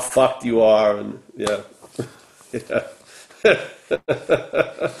how fucked you are, and yeah.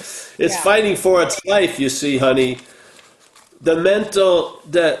 It's fighting for its life, you see, honey. The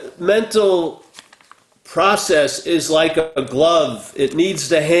mental process is like a glove. It needs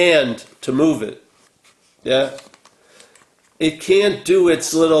the hand to move it. Yeah. It can't do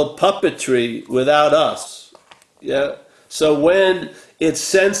its little puppetry without us. Yeah. So when it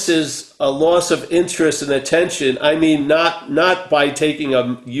senses a loss of interest and attention, I mean, not by taking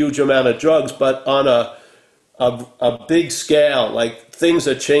a huge amount of drugs, but on a big scale, like things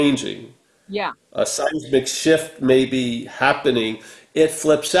are changing. Yeah. A seismic shift may be happening. It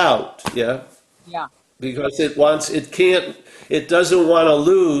flips out. Yeah. Yeah. Because it doesn't want to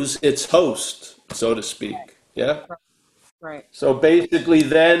lose its host, so to speak. Yeah. Right. So basically,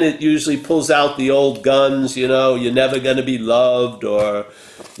 then it usually pulls out the old guns. You're never going to be loved, or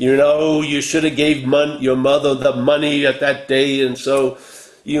you should have gave your mother the money at that day, and so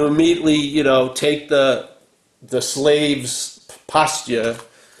you immediately take the slave's posture,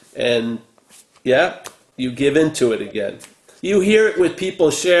 and you give into it again. You hear it with people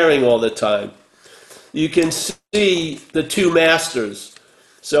sharing all the time. You can see the two masters.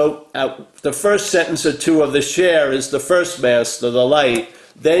 So the first sentence or two of the share is the first master, the light.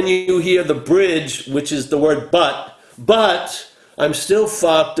 Then you hear the bridge, which is the word but I'm still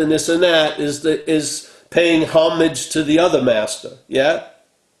fucked, and this and that is paying homage to the other master. Yeah?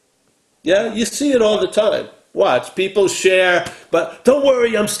 Yeah, you see it all the time. Watch, people share, but don't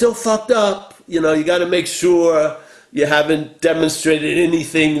worry, I'm still fucked up. You got to make sure you haven't demonstrated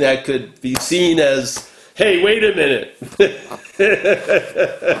anything that could be seen as, hey, wait a minute.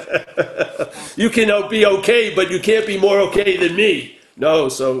 You can be okay, but you can't be more okay than me. No,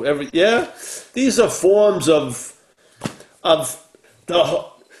 so these are forms of of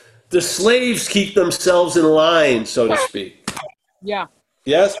the slaves keep themselves in line, so to speak. Yeah.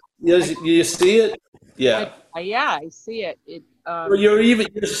 Yes, you see it. Yeah. I see it. Well,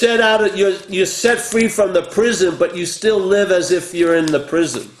 you're set free from the prison, but you still live as if you're in the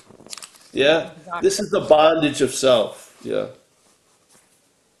prison. Yeah. Exactly. This is the bondage of self. Yeah.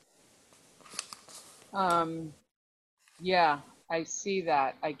 Yeah, I see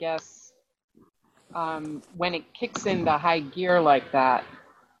that. I guess when it kicks into high gear like that,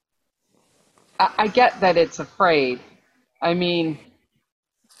 I get that it's afraid. I mean,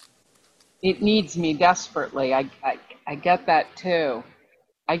 it needs me desperately. I get that too.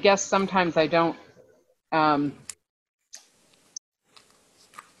 I guess sometimes I don't. I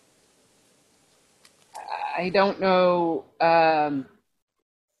don't know.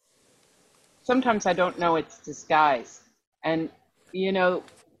 Sometimes I don't know its disguise. And,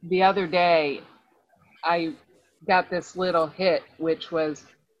 the other day I got this little hit, which was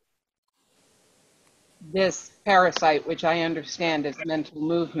this parasite, which I understand is mental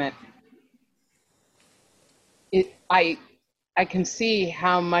movement. I can see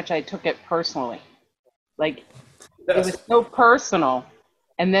how much I took it personally. Like, it was so personal.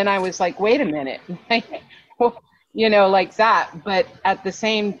 And then I was like, wait a minute. Well, like that. But at the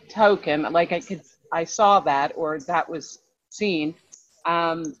same token, like I saw that, or that was seen.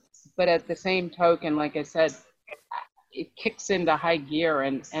 But at the same token, like I said, it kicks into high gear,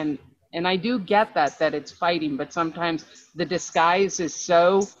 and I do get that it's fighting, but sometimes the disguise is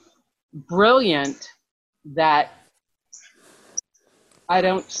so brilliant that I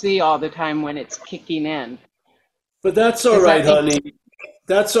don't see all the time when it's kicking in. But that's all right, honey.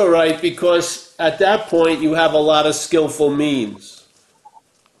 That's all right, because at that point you have a lot of skillful means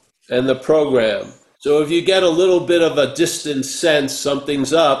and the program. So if you get a little bit of a distant sense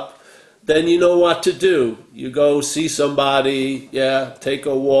something's up, then you know what to do. You go see somebody, take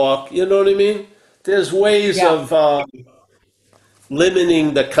a walk, you know what I mean? There's ways of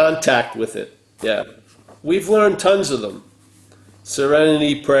limiting the contact with it. Yeah. We've learned tons of them.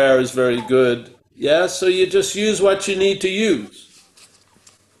 Serenity prayer is very good. Yeah, so you just use what you need to use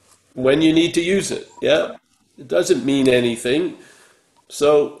when you need to use it. Yeah, it doesn't mean anything.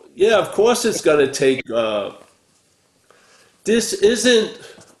 So yeah, of course it's going to take. This isn't.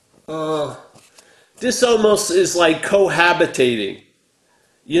 This almost is like cohabitating.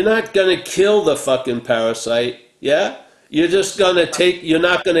 You're not going to kill the fucking parasite. Yeah, you're just going to take. You're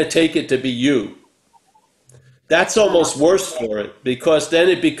not going to take it to be you. That's almost worse for it, because then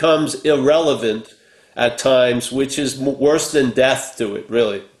it becomes irrelevant at times, which is worse than death to it,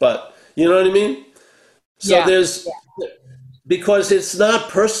 really. But you know what I mean? So because it's not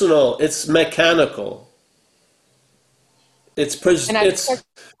personal, it's mechanical. The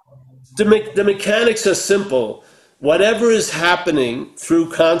mechanics are simple. Whatever is happening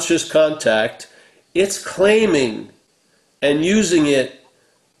through conscious contact, it's claiming and using it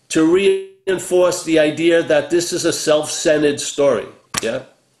to reinforce the idea that this is a self-centered story. Yeah.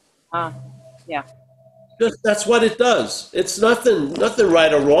 Yeah. That's what it does. It's nothing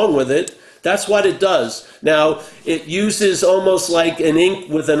right or wrong with it. That's what it does. Now, it uses almost like an ink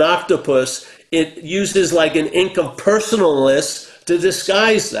with an octopus. It uses like an ink of personalness to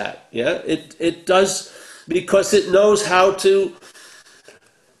disguise that. Yeah. It does, because it knows how to.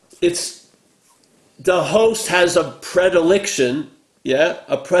 The host has a predilection. Yeah,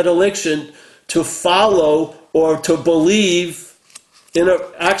 a predilection to follow or to believe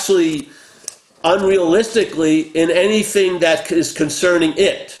actually unrealistically in anything that is concerning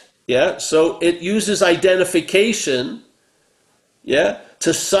it. Yeah, so it uses identification,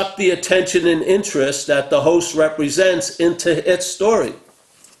 to suck the attention and interest that the host represents into its story.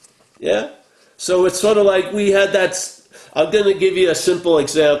 Yeah, so it's sort of like we had that. I'm going to give you a simple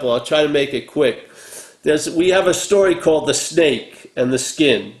example. I'll try to make it quick. We have a story called The Snake and the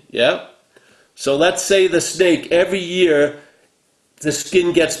Skin, yeah? So let's say the snake, every year, the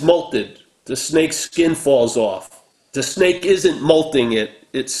skin gets molted. The snake's skin falls off. The snake isn't molting it.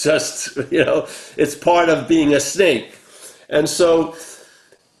 It's just, it's part of being a snake. And so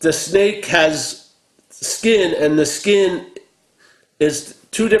the snake has skin, and the skin is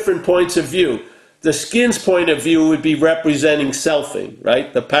two different points of view. The skin's point of view would be representing selfing,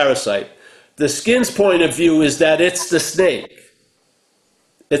 right? The parasite. The skin's point of view is that it's the snake.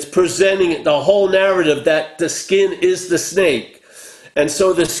 It's presenting the whole narrative that the skin is the snake. And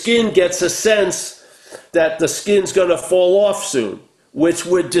so the skin gets a sense that the skin's going to fall off soon, which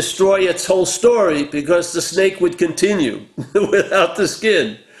would destroy its whole story, because the snake would continue without the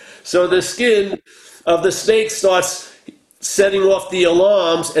skin. So the skin of the snake starts setting off the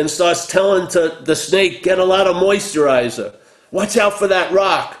alarms and starts telling to the snake, get a lot of moisturizer. Watch out for that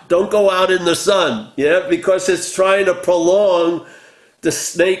rock. Don't go out in the sun. Yeah, because it's trying to prolong the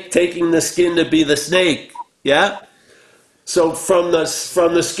snake taking the skin to be the snake. Yeah. So from the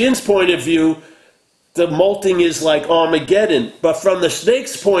skin's point of view, the molting is like Armageddon. But from the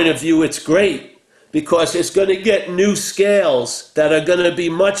snake's point of view, it's great because it's going to get new scales that are going to be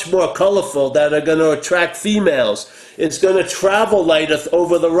much more colorful, that are going to attract females. It's going to travel lighter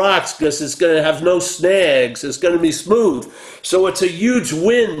over the rocks because it's going to have no snags. It's going to be smooth. So it's a huge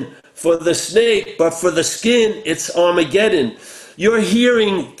win for the snake, but for the skin, it's Armageddon. You're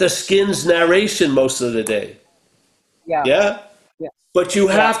hearing the skin's narration most of the day. Yeah. Yeah? Yeah. But you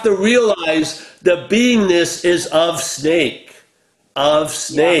have to realize the beingness is of snake. Of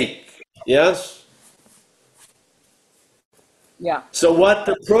snake. Yes? Yeah. So what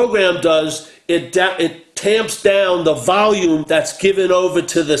the program does, it tamps down the volume that's given over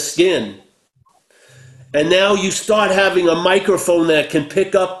to the skin. And now you start having a microphone that can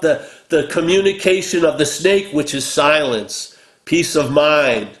pick up the communication of the snake, which is silence, peace of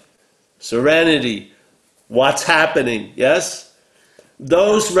mind, serenity, what's happening, yes?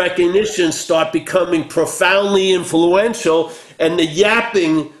 Those recognitions start becoming profoundly influential, and the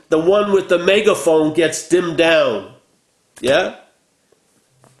yapping, the one with the megaphone, gets dimmed down. Yeah?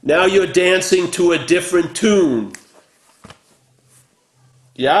 Now you're dancing to a different tune.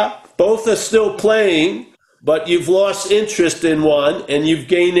 Yeah? Both are still playing, but you've lost interest in one and you've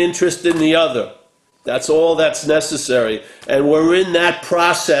gained interest in the other. That's all that's necessary. And we're in that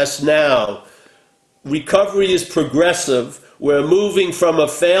process now. Recovery is progressive. We're moving from a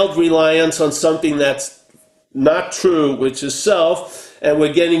failed reliance on something that's not true, which is self, and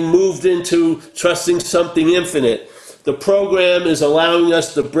we're getting moved into trusting something infinite. The program is allowing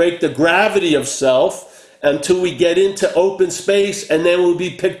us to break the gravity of self until we get into open space, and then we'll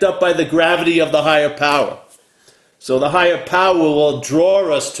be picked up by the gravity of the higher power. So the higher power will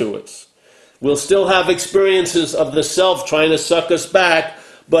draw us to it. We'll still have experiences of the self trying to suck us back,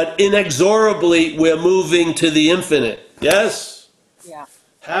 but inexorably we're moving to the infinite. Yes? Yeah.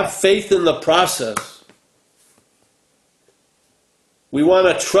 Have faith in the process. We want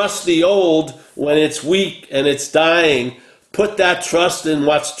to trust the old when it's weak and it's dying. Put that trust in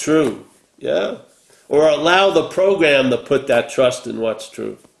what's true. Yeah? Or allow the program to put that trust in what's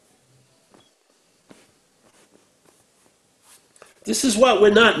true. This is what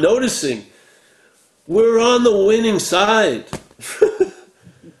we're not noticing. We're on the winning side.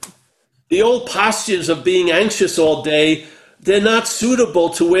 The old postures of being anxious all day, they're not suitable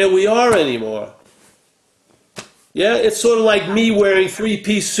to where we are anymore. Yeah, it's sort of like me wearing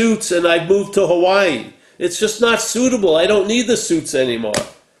three-piece suits and I've moved to Hawaii. It's just not suitable. I don't need the suits anymore.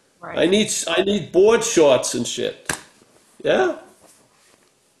 Right. I need board shorts and shit. Yeah?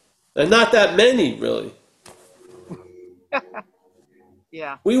 And not that many, really.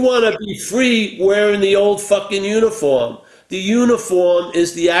 Yeah. We want to be free wearing the old fucking uniform. The uniform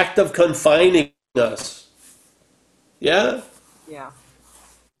is the act of confining us. Yeah? Yeah.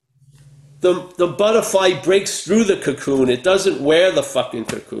 The butterfly breaks through the cocoon. It doesn't wear the fucking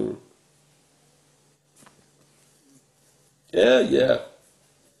cocoon. Yeah.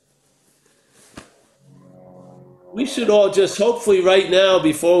 We should all just, hopefully right now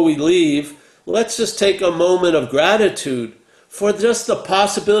before we leave, let's just take a moment of gratitude for just the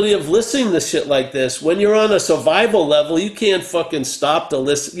possibility of listening to shit like this. When you're on a survival level, you can't fucking stop to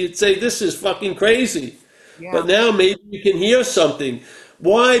listen. You'd say, this is fucking crazy. Yeah. But now maybe you can hear something.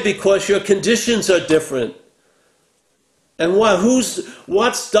 Why? Because your conditions are different. And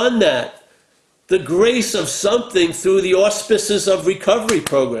what's done that? The grace of something through the auspices of recovery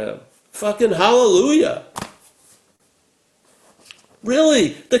program. Fucking hallelujah. Really,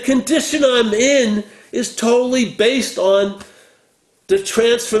 the condition I'm in is totally based on the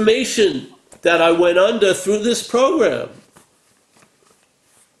transformation that I went under through this program.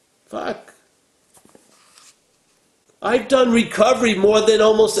 Fuck. I've done recovery more than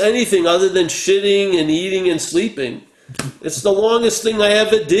almost anything other than shitting and eating and sleeping. It's the longest thing I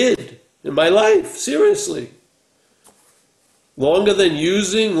ever did in my life, seriously. Longer than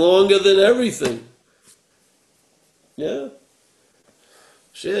using, longer than everything. Yeah.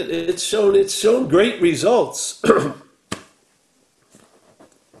 Shit, it's shown great results.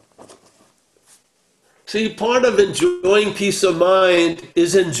 See, part of enjoying peace of mind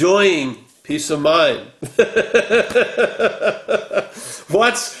is enjoying peace of mind.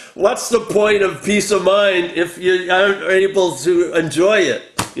 What's the point of peace of mind if you aren't able to enjoy it?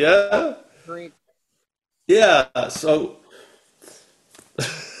 Yeah? Agreed. Yeah, so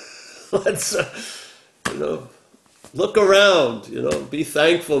let's, look around, be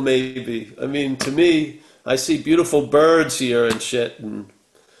thankful maybe. I mean, to me, I see beautiful birds here and shit, and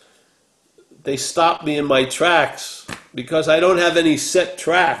they stop me in my tracks because I don't have any set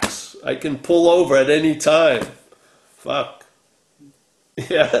tracks. I can pull over at any time. Fuck.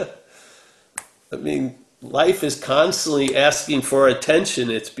 Yeah. I mean, life is constantly asking for attention.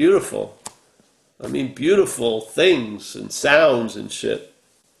 It's beautiful. I mean, beautiful things and sounds and shit.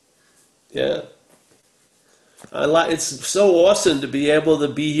 Yeah. It's so awesome to be able to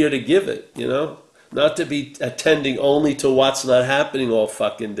be here to give it, Not to be attending only to what's not happening all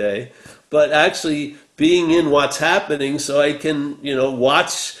fucking day, but actually being in what's happening so I can,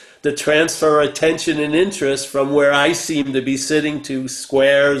 watch the transfer attention and interest from where I seem to be sitting to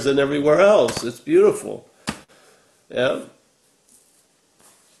squares and everywhere else. It's beautiful. Yeah.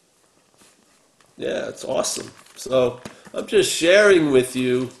 Yeah, it's awesome. So I'm just sharing with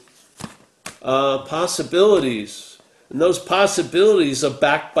you possibilities. And those possibilities are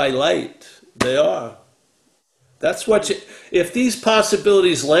backed by light. They are. That's if these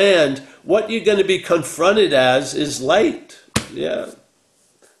possibilities land, what you're going to be confronted as is light. Yeah.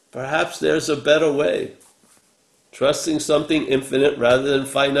 Perhaps there's a better way. Trusting something infinite rather than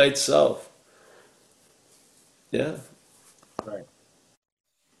finite self. Yeah. Right.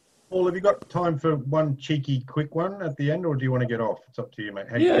 Paul, have you got time for one cheeky quick one at the end, or do you want to get off? It's up to you, mate.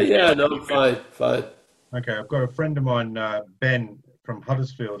 No, fine. Okay, I've got a friend of mine, Ben, from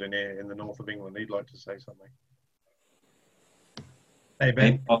Huddersfield in the north of England. He'd like to say something. Hey,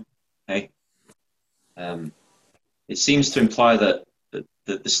 Ben. Hey. It seems to imply that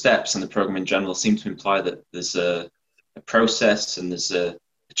the steps and the program in general seem to imply that there's a process and there's a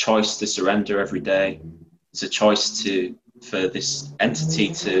choice to surrender every day. There's a choice for this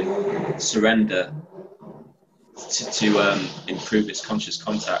entity to surrender to improve its conscious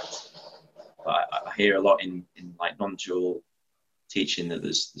contact. But I hear a lot in like non-dual teaching that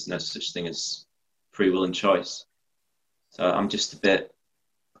there's no such thing as free will and choice. So I'm just a bit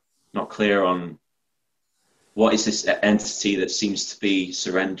not clear on what is this entity that seems to be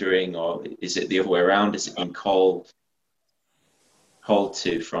surrendering, or is it the other way around? Is it being called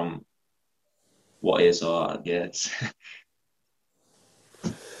to from what is, or yes?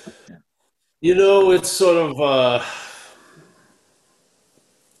 It's sort of,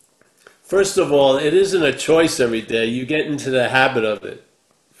 first of all, it isn't a choice every day. You get into the habit of it,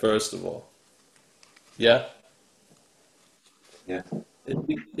 first of all. Yeah? Yeah.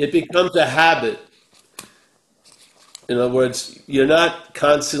 It becomes a habit. In other words, you're not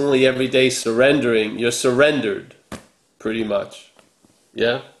constantly every day surrendering. You're surrendered, pretty much.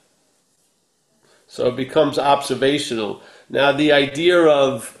 Yeah? So it becomes observational. Now, the idea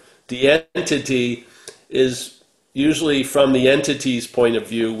of the entity is usually from the entity's point of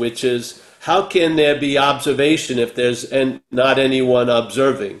view, which is, how can there be observation if there's not anyone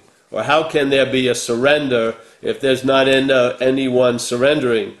observing? Or how can there be a surrender if there's not anyone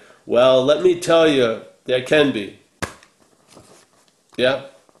surrendering? Well, let me tell you, there can be. Yeah?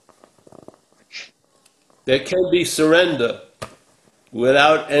 There can be surrender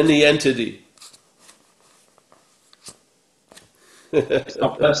without any entity. It's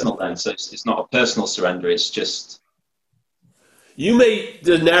not personal then, so it's not a personal surrender, it's just...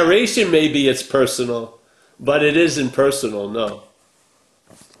 The narration may be it's personal, but it isn't personal, no.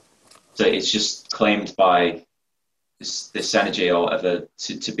 So it's just claimed by this energy or whatever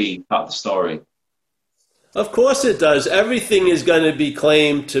to be part of the story. Of course it does. Everything is going to be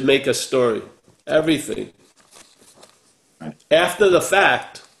claimed to make a story. Everything. Right. After the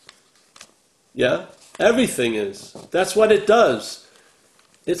fact. Yeah? Everything is. That's what it does.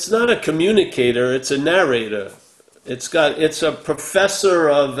 It's not a communicator, it's a narrator. It's a professor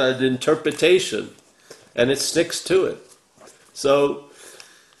of an interpretation, and it sticks to it. So,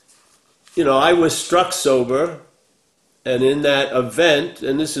 I was struck sober, and in that event,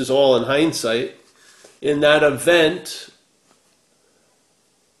 and this is all in hindsight, in that event,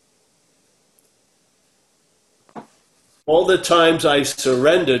 all the times I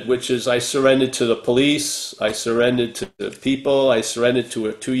surrendered, which is I surrendered to the police, I surrendered to the people, I surrendered to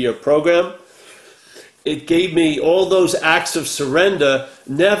a 2-year program, it gave me all those acts of surrender,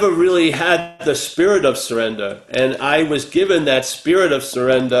 never really had the spirit of surrender. And I was given that spirit of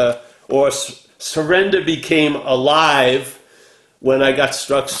surrender, or surrender became alive when I got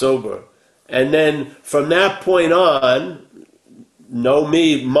struck sober. And then from that point on,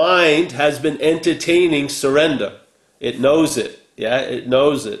 mind has been entertaining surrender. It knows it. Yeah, it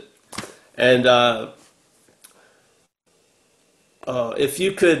knows it. And if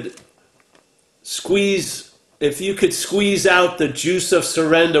you could squeeze out the juice of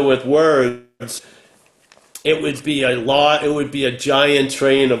surrender with words, it would be a lot. It would be a giant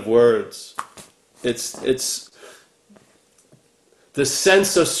train of words. It's the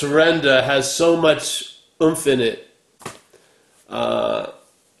sense of surrender has so much oomph in it.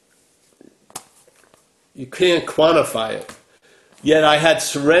 You can't quantify it. Yet I had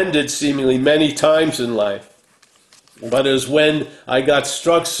surrendered seemingly many times in life. But it was when I got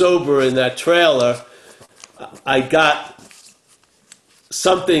struck sober in that trailer,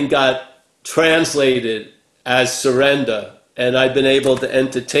 something got translated as surrender, and I've been able to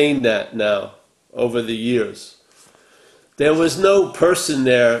entertain that now over the years. There was no person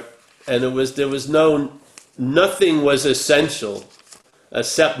there, and nothing was essential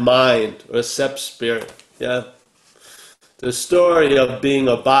except mind or except spirit. Yeah. The story of being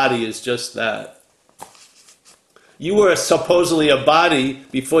a body is just that. You were supposedly a body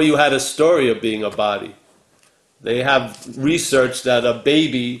before you had a story of being a body. They have research that a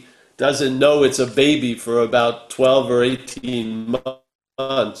baby doesn't know it's a baby for about 12 or 18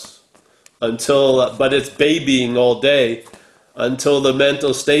 months, but it's babying all day until the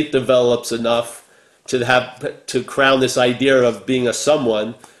mental state develops enough to crown this idea of being a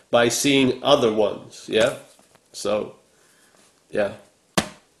someone by seeing other ones. Yeah? So, yeah.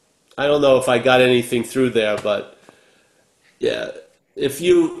 I don't know if I got anything through there, but yeah.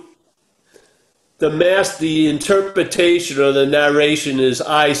 The interpretation or the narration is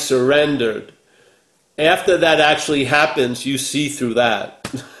I surrendered. After that actually happens, you see through that.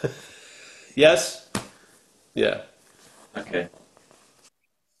 Yes? Yeah. Okay.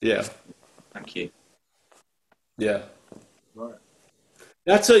 Yeah. Thank you. Yeah. Right.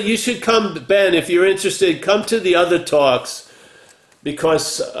 You should come, Ben, if you're interested, come to the other talks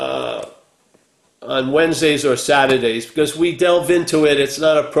because on Wednesdays or Saturdays, because we delve into it. It's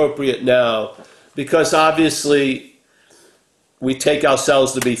not appropriate now because obviously we take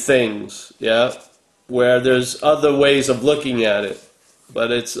ourselves to be things, yeah, where there's other ways of looking at it. But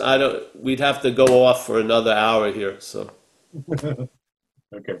we'd have to go off for another hour here, so.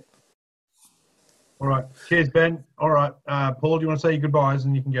 Okay. All right. Cheers, Ben. All right. Paul, do you want to say your goodbyes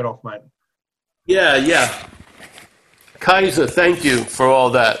and you can get off, mate? Yeah. Kaiser, thank you for all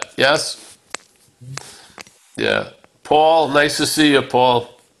that. Yes? Yeah. Paul, nice to see you, Paul.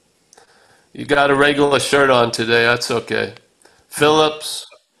 You got a regular shirt on today. That's okay. Phillips,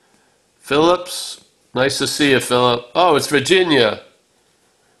 nice to see you, Philip. Oh, it's Virginia.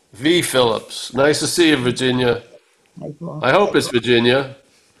 V. Phillips. Nice to see you, Virginia. I hope it's Virginia.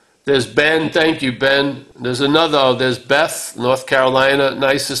 There's Ben. Thank you, Ben. There's Beth, North Carolina.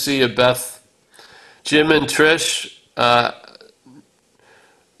 Nice to see you, Beth. Jim and Trish.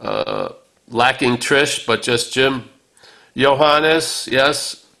 Lacking Trish, but just Jim. Johannes,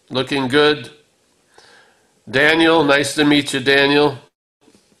 yes, looking good. Daniel, nice to meet you, Daniel.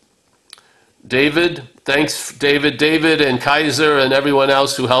 David, thanks, David. David and Kaiser and everyone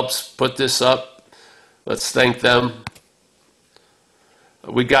else who helps put this up. Let's thank them.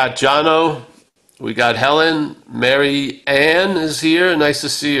 We got Jono. We got Helen. Mary Ann is here. Nice to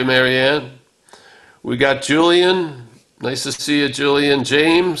see you, Mary Ann. We got Julian. Nice to see you, Julian.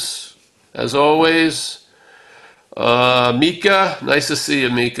 James, as always. Mika. Nice to see you,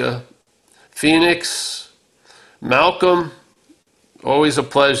 Mika. Phoenix. Malcolm. Always a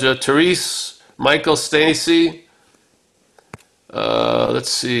pleasure. Therese. Michael Stacy.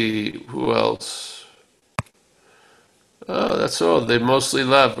 Let's see. Who else? That's all. They mostly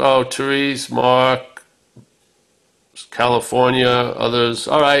left. Oh, Therese, Mark, California, others.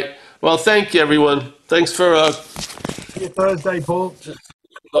 All right. Well, thank you, everyone. Thanks for See you Thursday, Paul.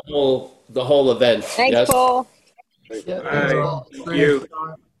 the whole event. Thanks, Yes? Paul. Thank you.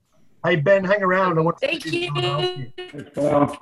 Hey, Ben, hang around. I want to Thank see you. you.